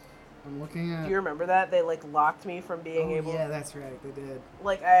 I'm looking at... Do you remember that? They, like, locked me from being able... yeah, that's right. They did.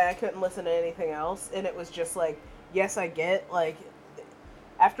 Like, I couldn't listen to anything else, and it was just, like, yes, I get, like,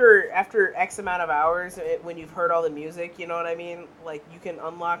 after X amount of hours, when you've heard all the music, you know what I mean? Like, you can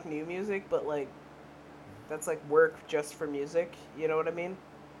unlock new music, but, like, that's, like, work just for music, you know what I mean?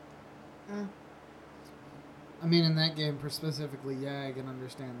 I mean, in that game specifically, yeah, I can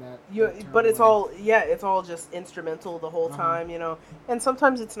understand that. But it's all just instrumental the whole time, you know. And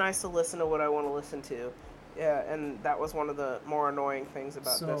sometimes it's nice to listen to what I want to listen to. Yeah, and that was one of the more annoying things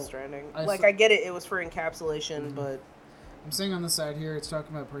about Death Stranding. I get it; it was for encapsulation, but I'm saying on the side here, it's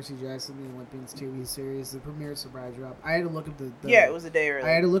talking about Percy Jackson, the Olympians TV series, the premiere surprise drop. I had to look up it was a day early.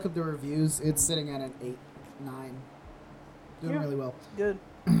 I had to look up the reviews. It's sitting at an 8, 9, doing really well. Good.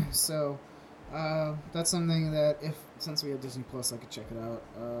 So. That's something that since we have Disney Plus, I could check it out.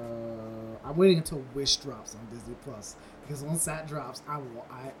 I'm waiting until Wish drops on Disney Plus, because once that drops, I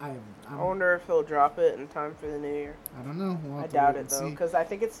wonder if he'll drop it in time for the new year. I don't know. I doubt it though, because I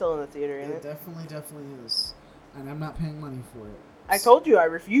think it's still in the theater. It definitely is, and I'm not paying money for it. I told you I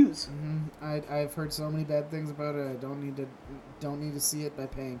refuse. I've heard so many bad things about it. I don't need to see it by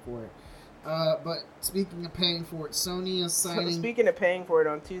paying for it. But speaking of paying for it, Sony is signing... Speaking of paying for it,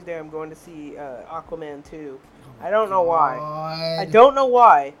 on Tuesday I'm going to see Aquaman 2. I don't know why. I don't know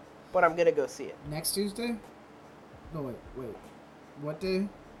why, but I'm going to go see it. Next Tuesday? No, wait. What day?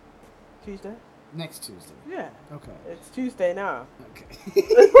 Tuesday? Next Tuesday. Yeah. Okay. It's Tuesday now. Okay.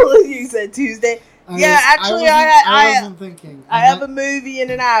 You said Tuesday? I wasn't thinking. I have a movie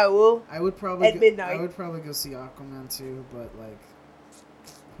in an hour. I would probably at midnight. I would probably go see Aquaman 2, but like,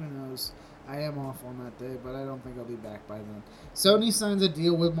 who knows? I am off on that day, but I don't think I'll be back by then. Sony signs a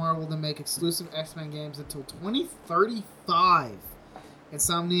deal with Marvel to make exclusive X-Men games until 2035.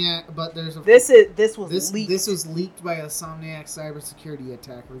 Insomniac, but there's a... This was leaked. This was leaked by a Insomniac cybersecurity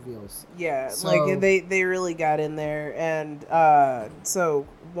attack reveals. Yeah, so, like they really got in there, and so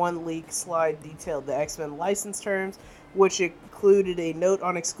one leak slide detailed the X-Men license terms, which included a note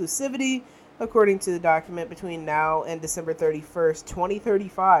on exclusivity. According to the document, between now and December 31st,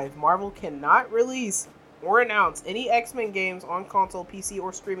 2035, Marvel cannot release or announce any X-Men games on console, PC,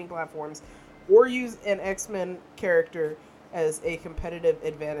 or streaming platforms, or use an X-Men character as a competitive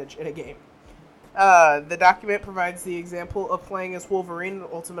advantage in a game. The document provides the example of playing as Wolverine in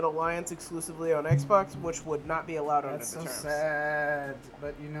Ultimate Alliance exclusively on Xbox, which would not be allowed under the That's so terms. sad.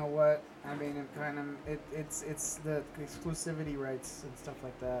 But you know what? I mean, it kind of it's the exclusivity rights and stuff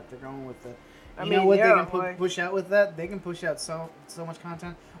like that. They're going with the. I You mean, know what yeah, they can like- push out with that? They can push out so much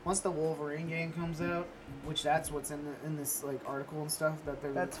content. Once the Wolverine game comes out, which that's what's in this like article and stuff that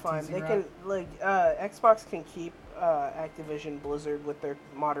they're That's fine. teasing They around. can Xbox can keep Activision Blizzard with their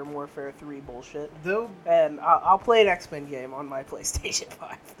Modern Warfare 3 bullshit, Though and I'll play an X-Men game on my PlayStation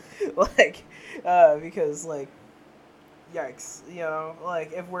 5, because yikes,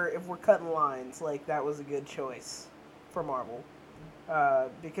 like if we're cutting lines, like that was a good choice for Marvel,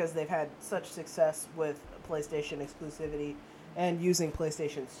 because they've had such success with PlayStation exclusivity and using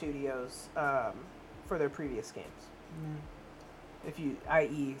PlayStation Studios for their previous games. If you,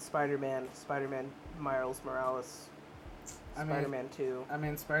 i.e., Spider-Man Miles Morales, Spider-Man 2. I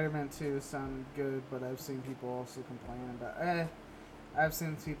mean, Spider-Man 2 sounded good, but I've seen people also complain about. I've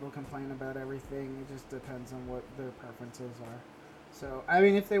seen people complain about everything. It just depends on what their preferences are. So, I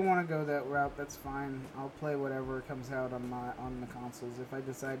mean, if they want to go that route, that's fine. I'll play whatever comes out on the consoles. If I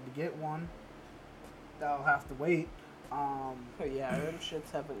decide to get one, I'll have to wait. But yeah, them shits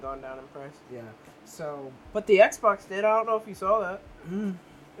haven't gone down in price. Yeah. So, But the Xbox did. I don't know if you saw that. mm,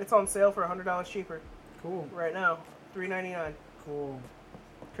 It's on sale for $100 cheaper cool, right now. $399. cool.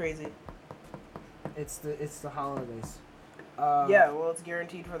 Crazy. It's the holidays. Yeah, well, it's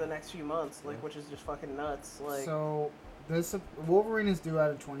guaranteed for the next few months, which is just fucking nuts. Like, So, this Wolverine is due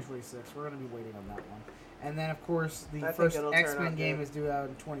out in 2026. We're going to be waiting on that one. And then, of course, I the think first it'll turn X-Men out game good. is due out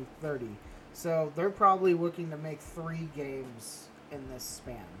in 2030. So, they're probably looking to make 3 games in this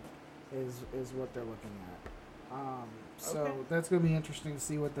span, is what they're looking at. So, Okay. that's going to be interesting to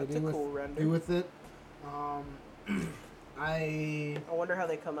see what they That's do a cool render. with it. I I wonder how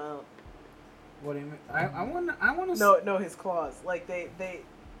they come out. what do you mean? I want to No, his claws. Like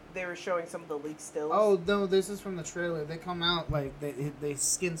they were showing some of the leaked stills. Oh no, this is from the trailer. They come out like they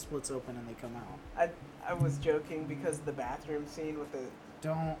skin splits open and they come out. I was joking because the bathroom scene with the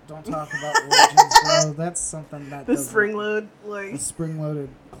Don't talk about origins, bro. That's something that the doesn't- spring load, like The spring-loaded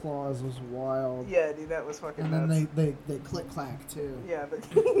claws was wild. yeah, dude, that was fucking And nuts. then they click clack too. Yeah, but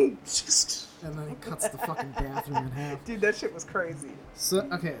And then it cuts the fucking bathroom in half. dude, that shit was crazy. So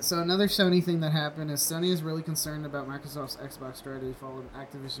another Sony thing that happened is Sony is really concerned about Microsoft's Xbox strategy following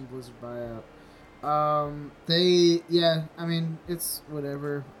Activision Blizzard buyout. I mean, it's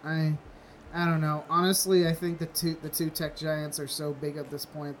whatever. I don't know. Honestly, I think the two tech giants are so big at this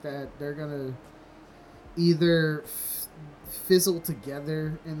point that they're gonna either fizzle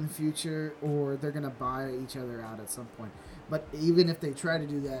together in the future or they're gonna buy each other out at some point. But even if they try to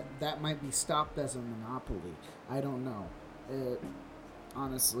do that, that might be stopped as a monopoly. I don't know.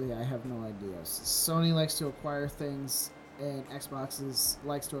 Honestly, I have no idea. Sony likes to acquire things, and Xbox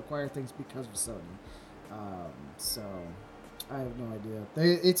likes to acquire things because of Sony. So I have no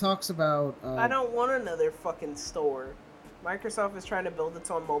idea. It talks about. I don't want another fucking store. Microsoft is trying to build its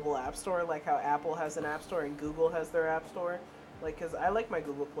own mobile app store, like how Apple has an app store and Google has their app store. Like, cause I like my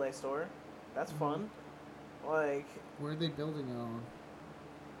Google Play Store. That's fun. Like Where are they building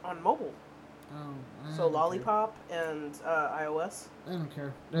it on? mobile. Oh, I So don't Lollipop and iOS. care. I don't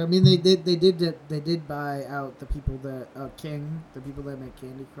care. I mean, they did buy out the people that King, the people that make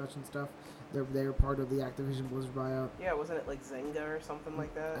Candy Crush and stuff. They're part of the Activision Blizzard buyout. Yeah, wasn't it like Zynga or something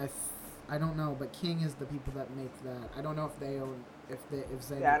like that? I don't know, but King is the people that make that. I don't know if they own if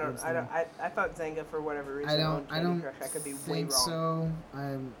Zynga Yeah, owns them. I thought Zynga for whatever reason I owned Candy don't Crush. I could be way think wrong.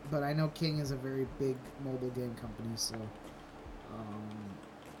 so. But I know King is a very big mobile game company, so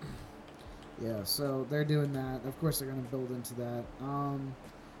yeah. So they're doing that. Of course, they're going to build into that.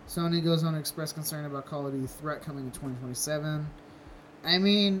 Sony goes on to express concern about Call of Duty threat coming in 2027. I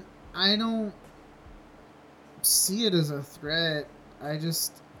mean, I don't see it as a threat.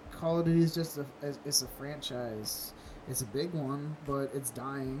 Call of Duty is just it's a franchise. It's a big one, but it's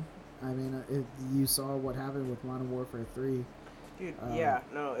dying. I mean, you saw what happened with Modern Warfare 3. Dude, yeah,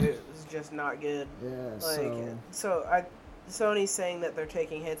 no, it was just not good. Yeah, Sony's saying that they're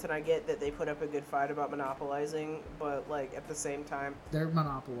taking hits, and I get that they put up a good fight about monopolizing, but like at the same time, they're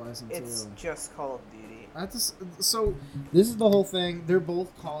monopolizing it's too. just Call of Duty. So this is the whole thing. They're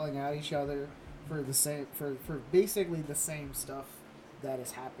both calling out each other for the same for basically the same stuff that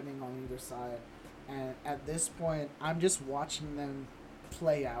is happening on either side. And at this point, I'm just watching them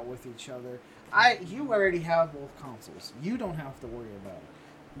play out with each other. You already have both consoles. You don't have to worry about it.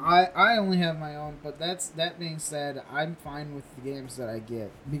 I only have my own, but that being said, I'm fine with the games that I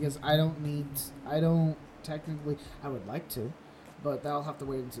get because I don't technically, I would like to, But that'll have to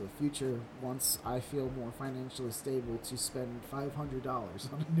wait into the future once I feel more financially stable to spend $500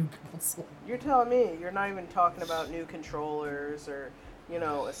 on a new console. You're telling me you're not even talking about new controllers or,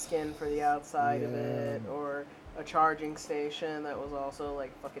 a skin for the outside of it or a charging station that was also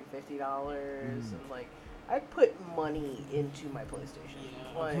like fucking $50 and like I put money into my PlayStation.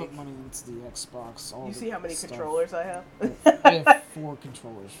 I put money into the Xbox. You see how many controllers I have? I have 4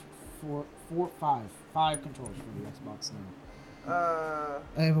 controllers. Five controllers for the Xbox now.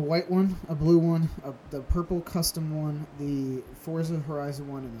 I have a white one, a blue one, the purple custom one, the Forza Horizon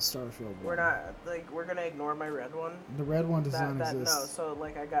one, and the Starfield one. We're gonna ignore my red one. The red one does not exist. No, so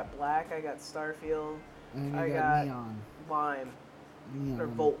like I got black, I got Starfield, and I got Neon. Lime. Neon. Or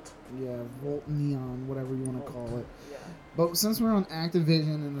Volt. Yeah, Volt, Neon, whatever you want to call it. Yeah. But since we're on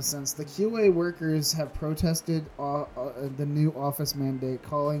Activision, in a sense, the QA workers have protested the new office mandate,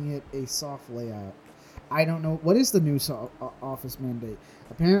 calling it a soft layout. I don't know. What is the new office mandate?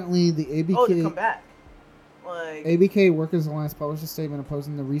 Apparently, the ABK... Oh, to come back. ABK Workers Alliance published a statement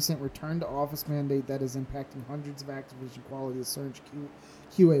opposing the recent return to office mandate that is impacting hundreds of Activision quality assurance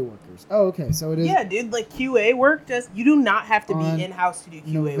QA workers. Oh, okay. So it is... Yeah, dude. Like, QA work, you do not have to be in-house to do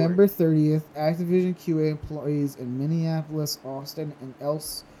QA work. November 30th, Activision QA employees in Minneapolis, Austin, and El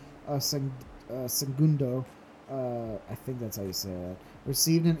Segundo, I think that's how you say that,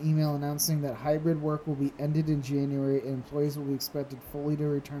 received an email announcing that hybrid work will be ended in January and employees will be expected fully to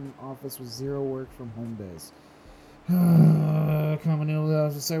return to office with 0 work from home days. Common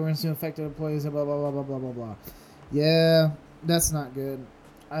news, the severance to affected employees, blah, blah, blah, blah, blah, blah, blah. Yeah, that's not good.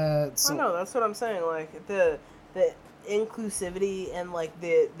 No, that's what I'm saying. Like, the inclusivity and, like,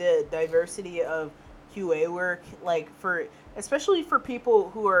 the diversity of QA work, like, especially for people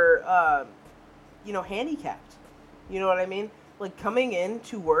who are, handicapped. You know what I mean? Like, coming in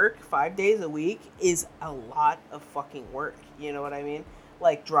to work 5 days a week is a lot of fucking work. You know what I mean?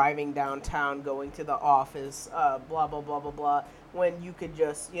 Like, driving downtown, going to the office, blah, blah, blah, blah, blah. When you could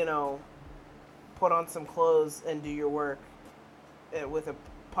just, put on some clothes and do your work with a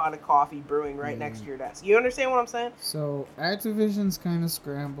pot of coffee brewing right next to your desk. You understand what I'm saying? So, Activision's kind of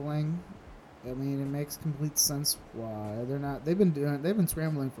scrambling. I mean, it makes complete sense why. They've been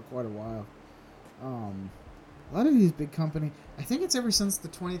scrambling for quite a while. A lot of these big companies, I think it's ever since the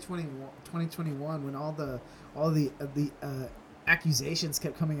 2021 when all the accusations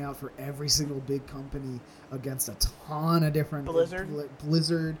kept coming out for every single big company against a ton of different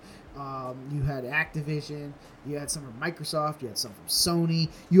Blizzard. You had Activision. You had some from Microsoft. You had some from Sony.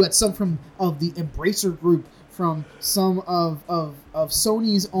 You had some from the Embracer Group. From some of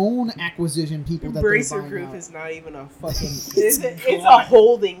Sony's own acquisition people. Embracer Group is not even a fucking. it's a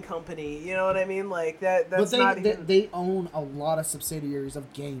holding company. You know what I mean? Like that. That's not even. They own a lot of subsidiaries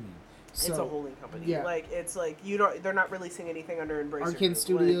of gaming. So, it's a holding company. Yeah. Like it's like you don't. They're not releasing anything under Embracer. Arcane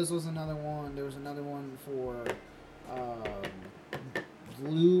Studios was another one. There was another one for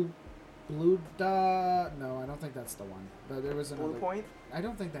Blue Dot. No, I don't think that's the one. But there was another. Blue Point. I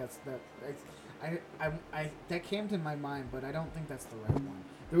don't think that's that. I that came to my mind, but I don't think that's the right one.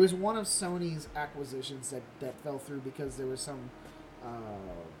 There was one of Sony's acquisitions that fell through because there was some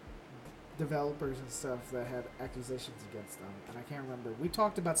developers and stuff that had accusations against them, and I can't remember. We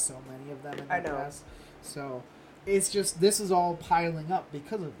talked about so many of them in the past, so it's just this is all piling up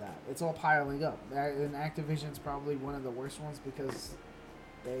because of that. It's all piling up, and Activision's probably one of the worst ones because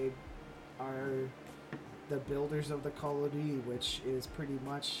they are the builders of the Call of Duty, which is pretty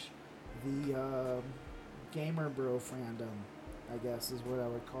much the gamer bro fandom, I guess is what I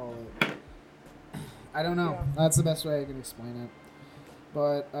would call it. I don't know. Yeah. That's the best way I can explain it.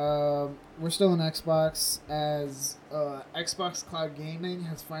 But we're still on Xbox, as Xbox Cloud Gaming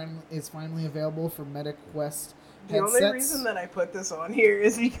is finally available for Meta Quest headsets. The only reason that I put this on here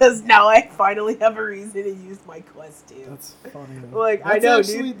is because now I finally have a reason to use my Quest 2. That's funny.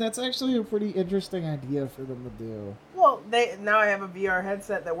 Dude. That's actually a pretty interesting idea for them to do. Well, now I have a VR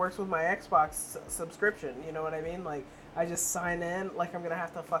headset that works with my Xbox subscription. You know what I mean? Like, I just sign in. Like, I'm gonna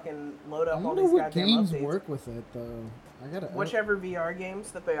have to fucking load up all these goddamn updates. I wonder what games work with it though. Whichever VR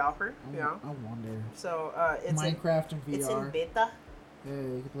games that they offer. I wonder. So it's Minecraft in VR. It's in beta. Yeah,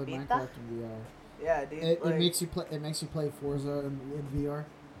 you can play Minecraft in VR. Yeah, dude. It makes you play. It makes you play Forza in VR.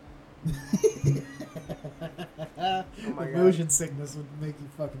 Oh my God. Motion sickness would make you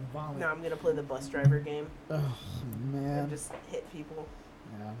fucking vomit. No, I'm gonna play the bus driver game. Oh man. And just hit people.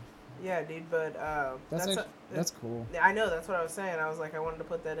 Yeah. Yeah, dude. But that's cool. I know. That's what I was saying. I was like, I wanted to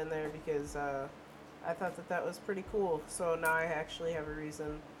put that in there because I thought that was pretty cool. So now I actually have a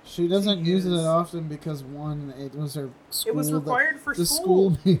reason. She doesn't use it often because one, it was her school. It was required for school. The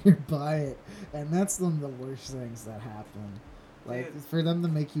school made her buy it, and that's one of the worst things that happened. Like, Dude. for them to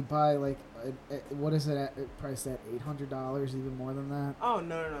make you buy, like, what is it priced at? $800, even more than that? Oh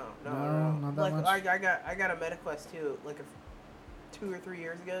no, Not that like much? I got a MetaQuest 2 like 2 or 3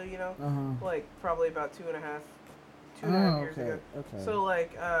 years ago, you know, Uh-huh. like probably about two and a half Oh, years okay, ago. okay. So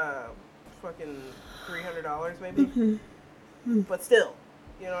like fucking $300 maybe, but still,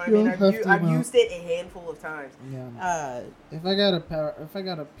 you know what I mean. I've used it a handful of times. Yeah. If I got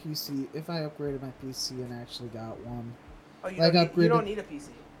a PC, if I upgraded my PC and actually got one, Oh, you like you upgraded, don't need a PC.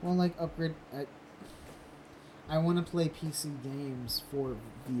 well, like upgrade. I want to play PC games for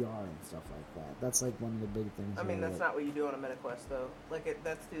VR and stuff like that. That's like one of the big things. I mean, that's like, not what you do on a MetaQuest though. Like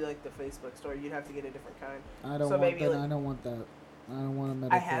that's through like the Facebook store. You'd have to get a different kind. I don't So want maybe that. like, I don't want that. I don't want a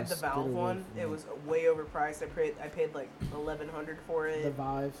MetaQuest. I had the Get Valve away one. from It me. was way overpriced. I paid like 1,100 for it. The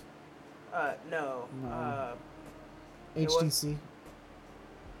Vive. No. No. It was- HTC.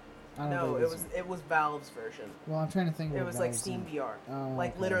 I don't No, think it was Valve's version. Well, I'm trying to think. It what was like Valve's Steam in. VR. Oh,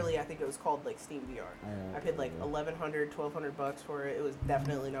 Like okay. literally, I think it was called like Steam VR. Alright, I paid like okay. $1,100 for it. It was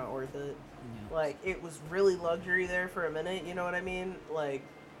definitely not worth it. Yeah. Like it was really luxury there for a minute. You know what I mean? Like,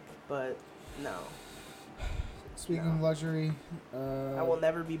 but no. Speaking No. of luxury, I will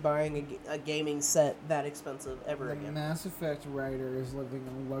never be buying a gaming set that expensive ever the again. Mass Effect writer is living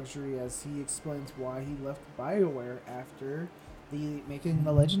in luxury as he explains why he left BioWare after making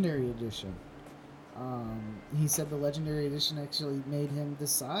the Legendary Edition. He said the Legendary Edition actually made him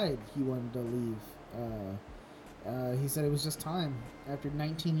decide he wanted to leave. He said it was just time. After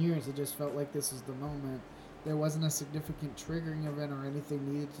 19 years, it just felt like this was the moment. There wasn't a significant triggering event or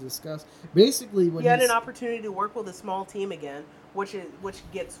anything needed to discuss. Basically, what He had an opportunity to work with a small team again, which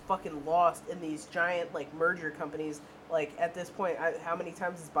gets fucking lost in these giant like merger companies. Like at this point, how many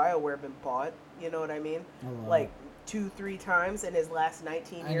times has BioWare been bought? You know what I mean? A lot. Like 2-3 times in his last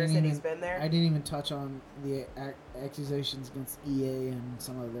 19 years that he's been there. I didn't even touch on the accusations against EA and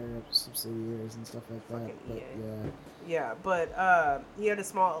some of their subsidiaries and stuff like that. Fucking But EA. yeah. Yeah, but he had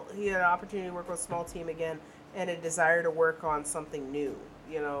an opportunity to work with a small team again, and a desire to work on something new.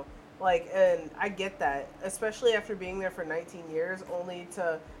 You know, like, and I get that, especially after being there for 19 years, only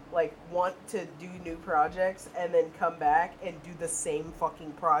to like want to do new projects and then come back and do the same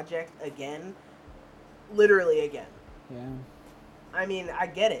fucking project again, literally again. Yeah. I mean, I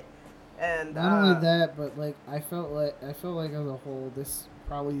get it, and Not only that, but like I felt like as a whole,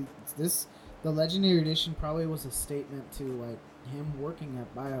 the Legendary Edition probably was a statement to like him working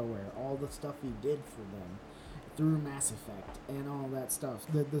at BioWare, all the stuff he did for them through Mass Effect and all that stuff.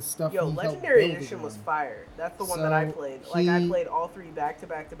 The stuff. Yo, he helped Legendary build Edition was again. fire. That's the one that I So, played. Like I played all three back to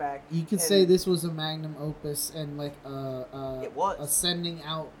back to back. You could say this was a magnum opus and like It was. ascending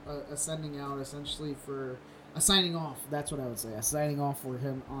out essentially for a signing off. That's what I would say. A signing off for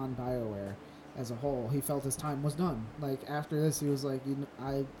him on BioWare as a whole. He felt his time was done. Like after this, he was like,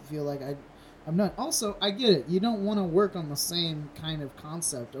 I feel like I'm done. Also, I get it. You don't want to work on the same kind of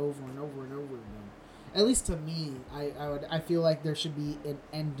concept over and over and over again. At least to me, I feel like there should be an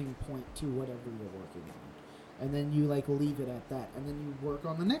ending point to whatever you're working on, and then you like leave it at that, and then you work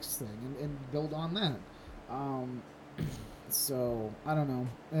on the next thing and build on that. So I don't know.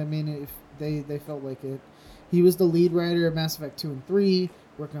 I mean, if they felt like it, he was the lead writer of Mass Effect 2 and 3,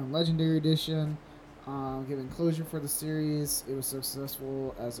 working on Legendary Edition. Giving closure for the series. It was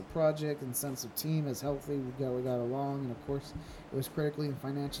successful as a project and sense of team as healthy. We got along, and of course, it was critically and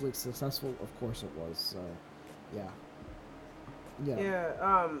financially successful. Of course, it was. So, yeah.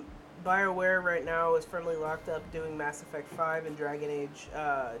 Yeah. BioWare right now is firmly locked up doing Mass Effect 5 and Dragon Age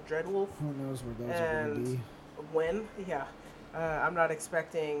Dreadwolf. Who knows where those are going to be? When? Yeah. I'm not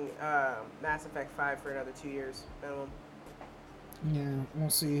expecting Mass Effect 5 for another 2 years minimum. Yeah,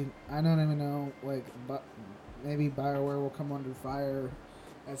 we'll see. I don't even know. Like, but maybe BioWare will come under fire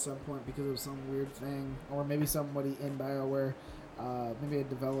at some point because of some weird thing, or maybe somebody in BioWare, maybe a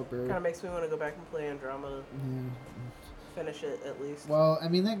developer. Kind of makes me want to go back and play Andromeda. Yeah. Finish it at least. Well, I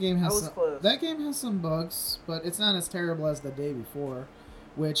mean that game has close. That game has some bugs, but it's not as terrible as the day before,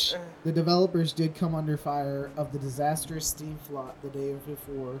 which the developers did come under fire of the disastrous Steam flop the day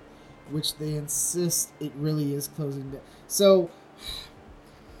before, which they insist it really is closing down. So.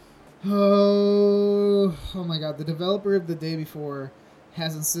 Oh my god, the developer of the day before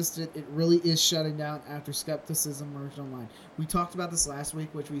has insisted it really is shutting down after skepticism emerged online. We talked about this last week,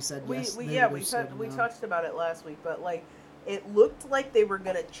 which we said we we touched about it last week, but like it looked like they were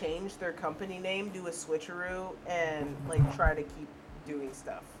gonna change their company name, do a switcheroo, and like try to keep doing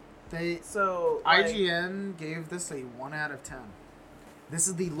stuff. IGN gave this a 1 out of 10. This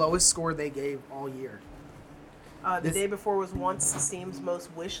is the lowest score they gave all year. The day before was once Steam's most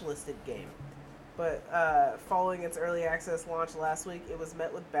wish-listed game, But following its early access launch last week, it was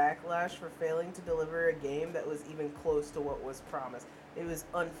met with backlash for failing to deliver a game that was even close to what was promised. It was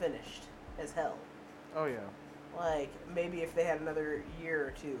unfinished as hell. Oh, yeah. Like, maybe if they had another year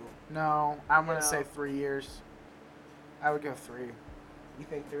or two. No, I'm going to say 3 years. I would go 3. You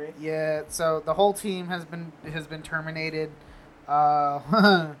think 3? Yeah, so the whole team has been terminated.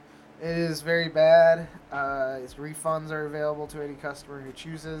 It is very bad. Its refunds are available to any customer who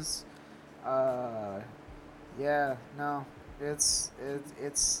chooses. Yeah, no, it's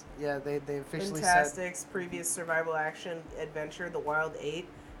they officially Fantastic's said previous survival action adventure, The Wild 8,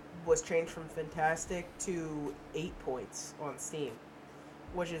 was changed from Fantastic to 8 points on Steam,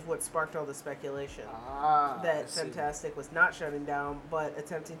 which is what sparked all the speculation that Fantastic was not shutting down, but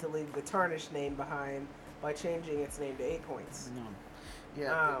attempting to leave the tarnished name behind by changing its name to 8 points. No.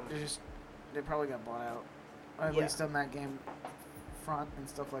 Yeah, they probably got bought out, or at least on that game front and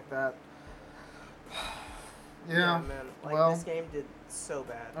stuff like that. Yeah, man. Like, this game did so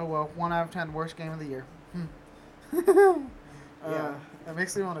bad. Oh well, 1 out of 10 worst game of the year. Yeah. It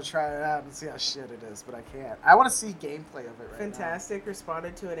makes me want to try it out and see how shit it is, but I can't. I want to see gameplay of it right Fantastic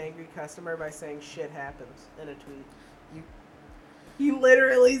responded to an angry customer by saying shit happens in a tweet. He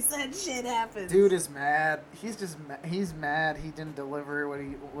literally said shit happens. Dude is mad. He's just he's mad he didn't deliver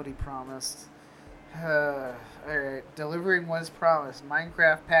what he promised. Alright, delivering what is promised.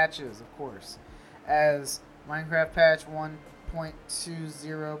 Minecraft patches, of course. As Minecraft patch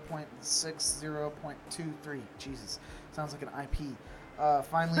 1.20.60.23. Jesus. Sounds like an IP.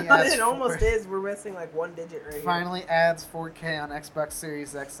 Finally adds... It almost is. We're missing like 1 digit right finally adds 4K on Xbox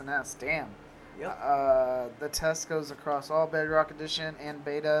Series X and S. Damn. Yep. The test goes across all Bedrock Edition and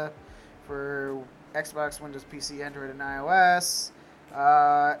Beta for Xbox, Windows, PC, Android, and iOS.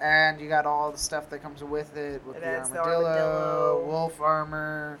 And you got all the stuff that comes with it. With the armadillo, wolf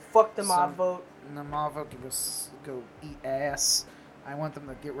armor. Fuck the mob vote. The mob vote can go eat ass. I want them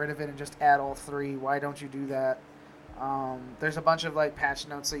to get rid of it and just add all 3. Why don't you do that? There's a bunch of like patch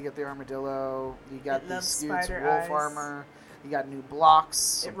notes, so you get the armadillo, you got the scutes, wolf armor, you got new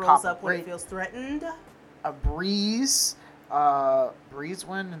blocks. It rolls up when it feels threatened. A breeze, breeze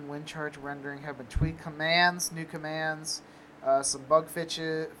wind and wind charge rendering have been tweaked. New commands, some bug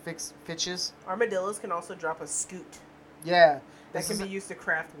fixes. Armadillos can also drop a scoot. Yeah, that can be used to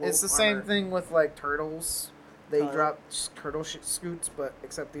craft wolf It's the armor. same thing with like turtles. They drop turtle scoots, but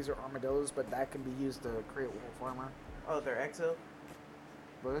except these are armadillos, but that can be used to create wolf armor. Oh, their exo?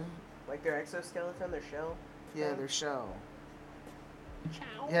 What? Like their exoskeleton, their shell? Yeah, their shell.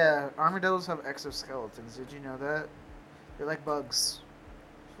 Chow. Yeah, armadillos have exoskeletons. Did you know that? They're like bugs.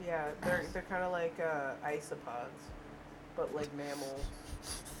 Yeah, they're kind of like isopods, but like mammals.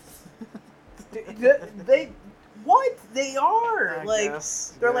 They what? They are I like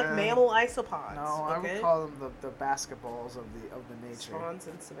guess, they're like mammal isopods. No, okay? I would call them the basketballs of the nature. Swans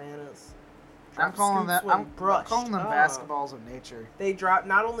and savannas. I'm calling them basketballs of nature. They drop.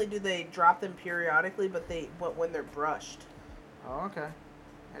 Not only do they drop them periodically, but when they're brushed. Oh, okay.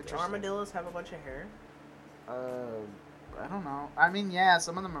 Do armadillos have a bunch of hair? I don't know. I mean, yeah,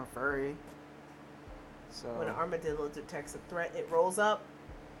 some of them are furry. So when an armadillo detects a threat, it rolls up.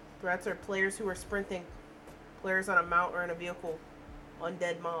 Threats are players who are sprinting, players on a mount or in a vehicle,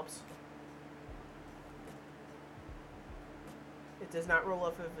 undead mobs. It does not roll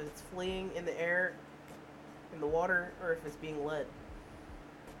up if it's fleeing in the air, in the water, or if it's being led.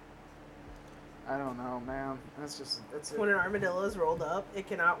 I don't know, man. That's when an armadillo is rolled up, it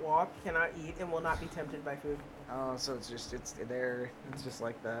cannot walk, cannot eat, and will not be tempted by food. Oh, so it's there. It's just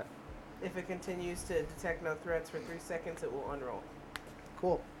like that. If it continues to detect no threats for 3 seconds, it will unroll.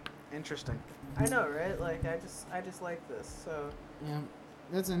 Cool. Interesting. I know, right? Like I just like this. So yeah,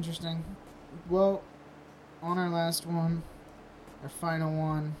 that's interesting. Well, on our last one, our final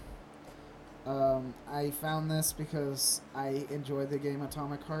one. I found this because I enjoyed the game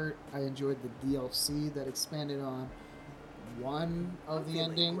Atomic Heart. I enjoyed the DLC that expanded on one of the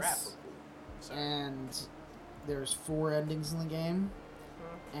endings. And there's 4 endings in the game.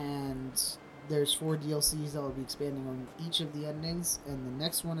 And there's 4 DLCs that will be expanding on each of the endings. And the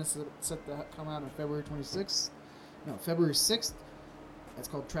next one is set to come out on February 6th. It's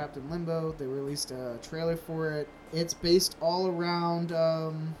called Trapped in Limbo. They released a trailer for it. It's based all around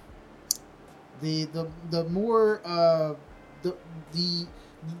the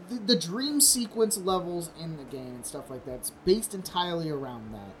dream sequence levels in the game and stuff like that. It's based entirely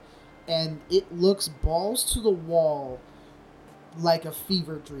around that, and it looks balls to the wall like a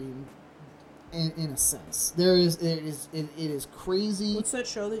fever dream. In a sense, it is crazy. What's that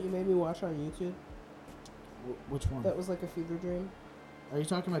show that you made me watch on YouTube? Which one? That was like a fever dream. Are you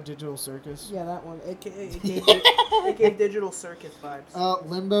talking about Digital Circus? Yeah, that one. It gave Digital Circus vibes.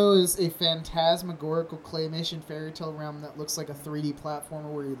 Limbo is a phantasmagorical claymation fairy tale realm that looks like a 3D platformer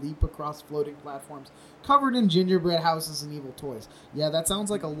where you leap across floating platforms covered in gingerbread houses and evil toys. Yeah, that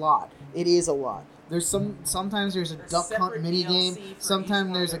sounds like a lot. It is a lot. There's sometimes there's a duck hunt mini game.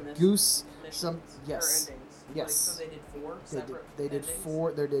 Sometimes there's a goose. Yes. Like, so they did four separate. They did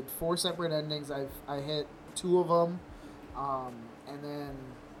four. They did four separate endings. I hit 2 of them, and then.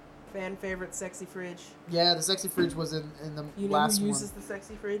 Fan favorite sexy fridge. Yeah, the sexy fridge was in the you last know who one. uses the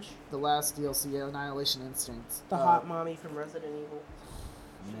sexy fridge? The last DLC, Annihilation Instincts. The hot mommy from Resident Evil.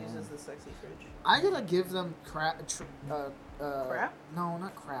 She uses the sexy fridge. I gotta give them crap. Crap? No,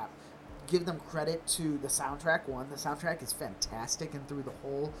 not crap. Give them credit to the soundtrack. One, the soundtrack is fantastic and through the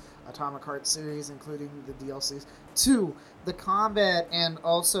whole Atomic Heart series, including the DLCs. 2, the combat and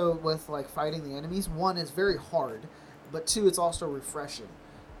also with like fighting the enemies. 1 is very hard, but 2, it's also refreshing.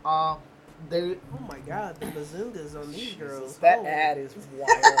 Oh my god, the bazookas on these girls. That ad is wild.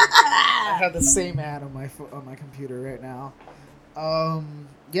 I have the same ad on my computer right now.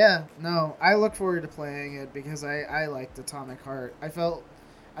 Yeah, no, I look forward to playing it because I liked Atomic Heart. I felt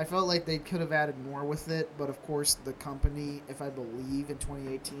like they could have added more with it, but of course the company, if I believe in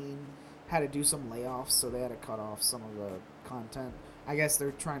 2018, had to do some layoffs, so they had to cut off some of the content. I guess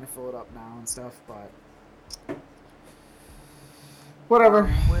they're trying to fill it up now and stuff, but whatever.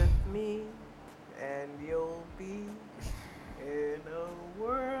 Come with me, and you'll be in a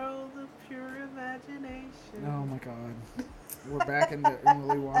world of pure imagination. Oh my god. We're back into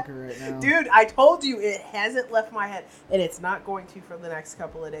Willy Wonka right now. Dude, I told you it hasn't left my head, and it's not going to for the next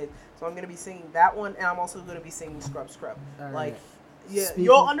couple of days. So I'm going to be singing that one, and I'm also going to be singing Scrub Scrub. All like, right. yeah,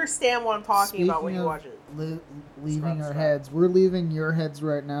 you'll understand what I'm talking about when you watch it. Leaving our heads. We're leaving your heads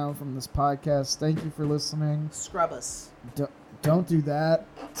right now from this podcast. Thank you for listening. Scrub us. Don't do that.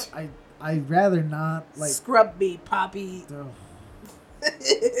 I'd rather not. Like Scrub me, Poppy.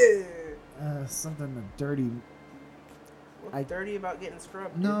 Something dirty. What's dirty about getting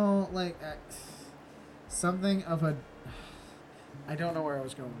scrubbed? No, like something of a. I don't know where I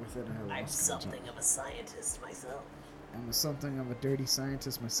was going with it. I'm something of a scientist myself. I'm something of a dirty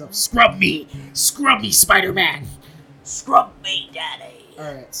scientist myself. Scrub me, Spider-Man. Scrub me, Daddy. All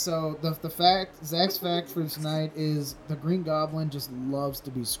right, so Zach's fact for tonight is the Green Goblin just loves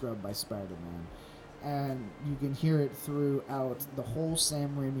to be scrubbed by Spider-Man. And you can hear it throughout the whole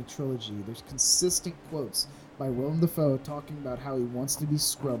Sam Raimi trilogy. There's consistent quotes by Willem Dafoe talking about how he wants to be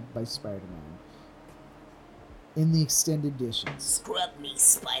scrubbed by Spider-Man. In the extended editions. Scrub me,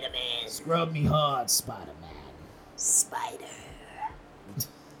 Spider-Man. Scrub me hard, Spider-Man. Spider.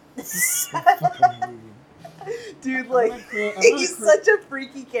 This is so fucking weird. Dude, like, he's such a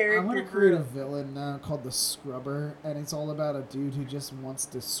freaky character. I want to create a villain now called the Scrubber, and it's all about a dude who just wants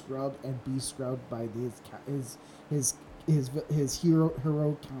to scrub and be scrubbed by his hero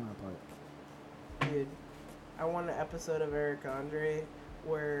counterpart. Dude, I want an episode of Eric Andre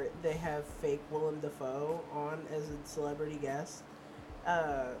where they have fake Willem Dafoe on as a celebrity guest,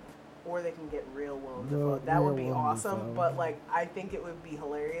 or they can get real Willem Dafoe. That would be awesome. Dafoe. But like, I think it would be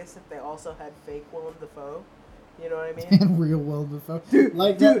hilarious if they also had fake Willem Dafoe. You know what I mean? And real Willem Dafoe,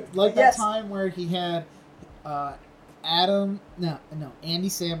 that time where he had Andy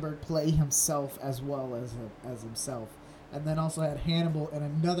Samberg play himself as well as himself, and then also had Hannibal and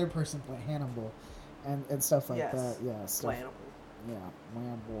another person play Hannibal, and stuff like that. Yeah, stuff. Yeah,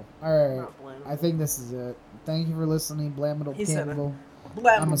 Blamable. All right, I think this is it. Thank you for listening, Blamable Campbell.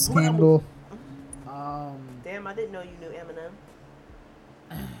 I'm a scandal. Damn, I didn't know you knew Eminem.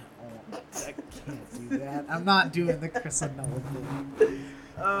 I can't do that. I'm not doing the Chris Nolan thing.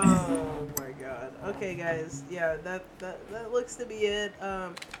 Oh my god. Okay, guys. Yeah, that looks to be it.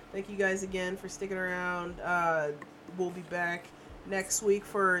 Thank you guys again for sticking around. We'll be back next week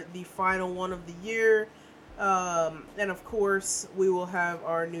for the final one of the year. And of course, we will have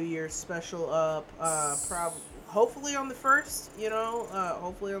our New Year's special up. Hopefully on the 1st.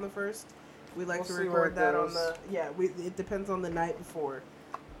 Hopefully on the 1st. We like to record that on the. Yeah, it depends on the night before.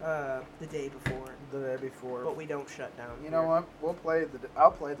 The day before. The day before. But we don't shut down. You know what? I'll play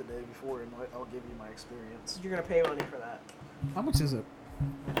the day before, and I'll give you my experience. You're gonna pay money for that. How much is it?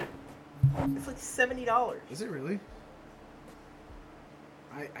 It's like $70. Is it really?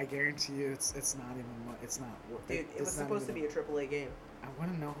 I guarantee you, it's not even. It's not worth it. Dude, it was supposed to be a AAA game. I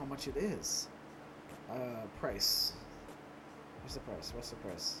want to know how much it is. Price. What's the price? What's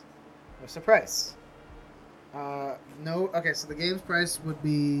the price? No. Okay, so the game's price would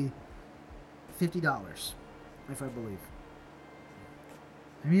be $50, if I believe.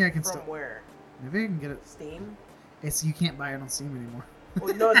 Maybe I can From where? Maybe I can get it. Steam? You can't buy it on Steam anymore.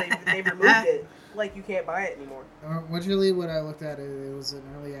 Well, no, they removed it. Like, you can't buy it anymore. Originally, when I looked at it, it was an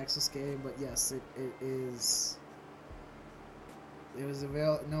early access game, but yes, it is. It was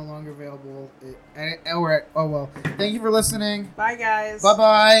no longer available. All right. Oh well. Thank you for listening. Bye, guys. Bye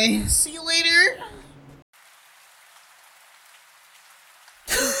bye. See you later.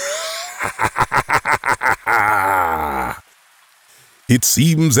 It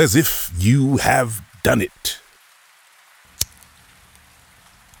seems as if you have done it.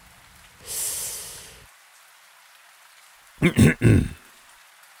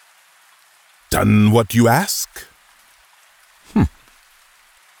 Done what you ask?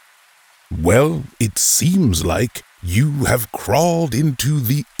 Well, it seems like you have crawled into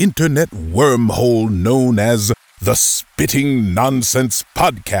the internet wormhole known as the Spitting Nonsense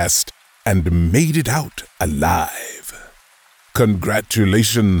Podcast and made it out alive.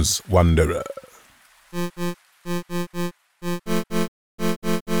 Congratulations, Wanderer.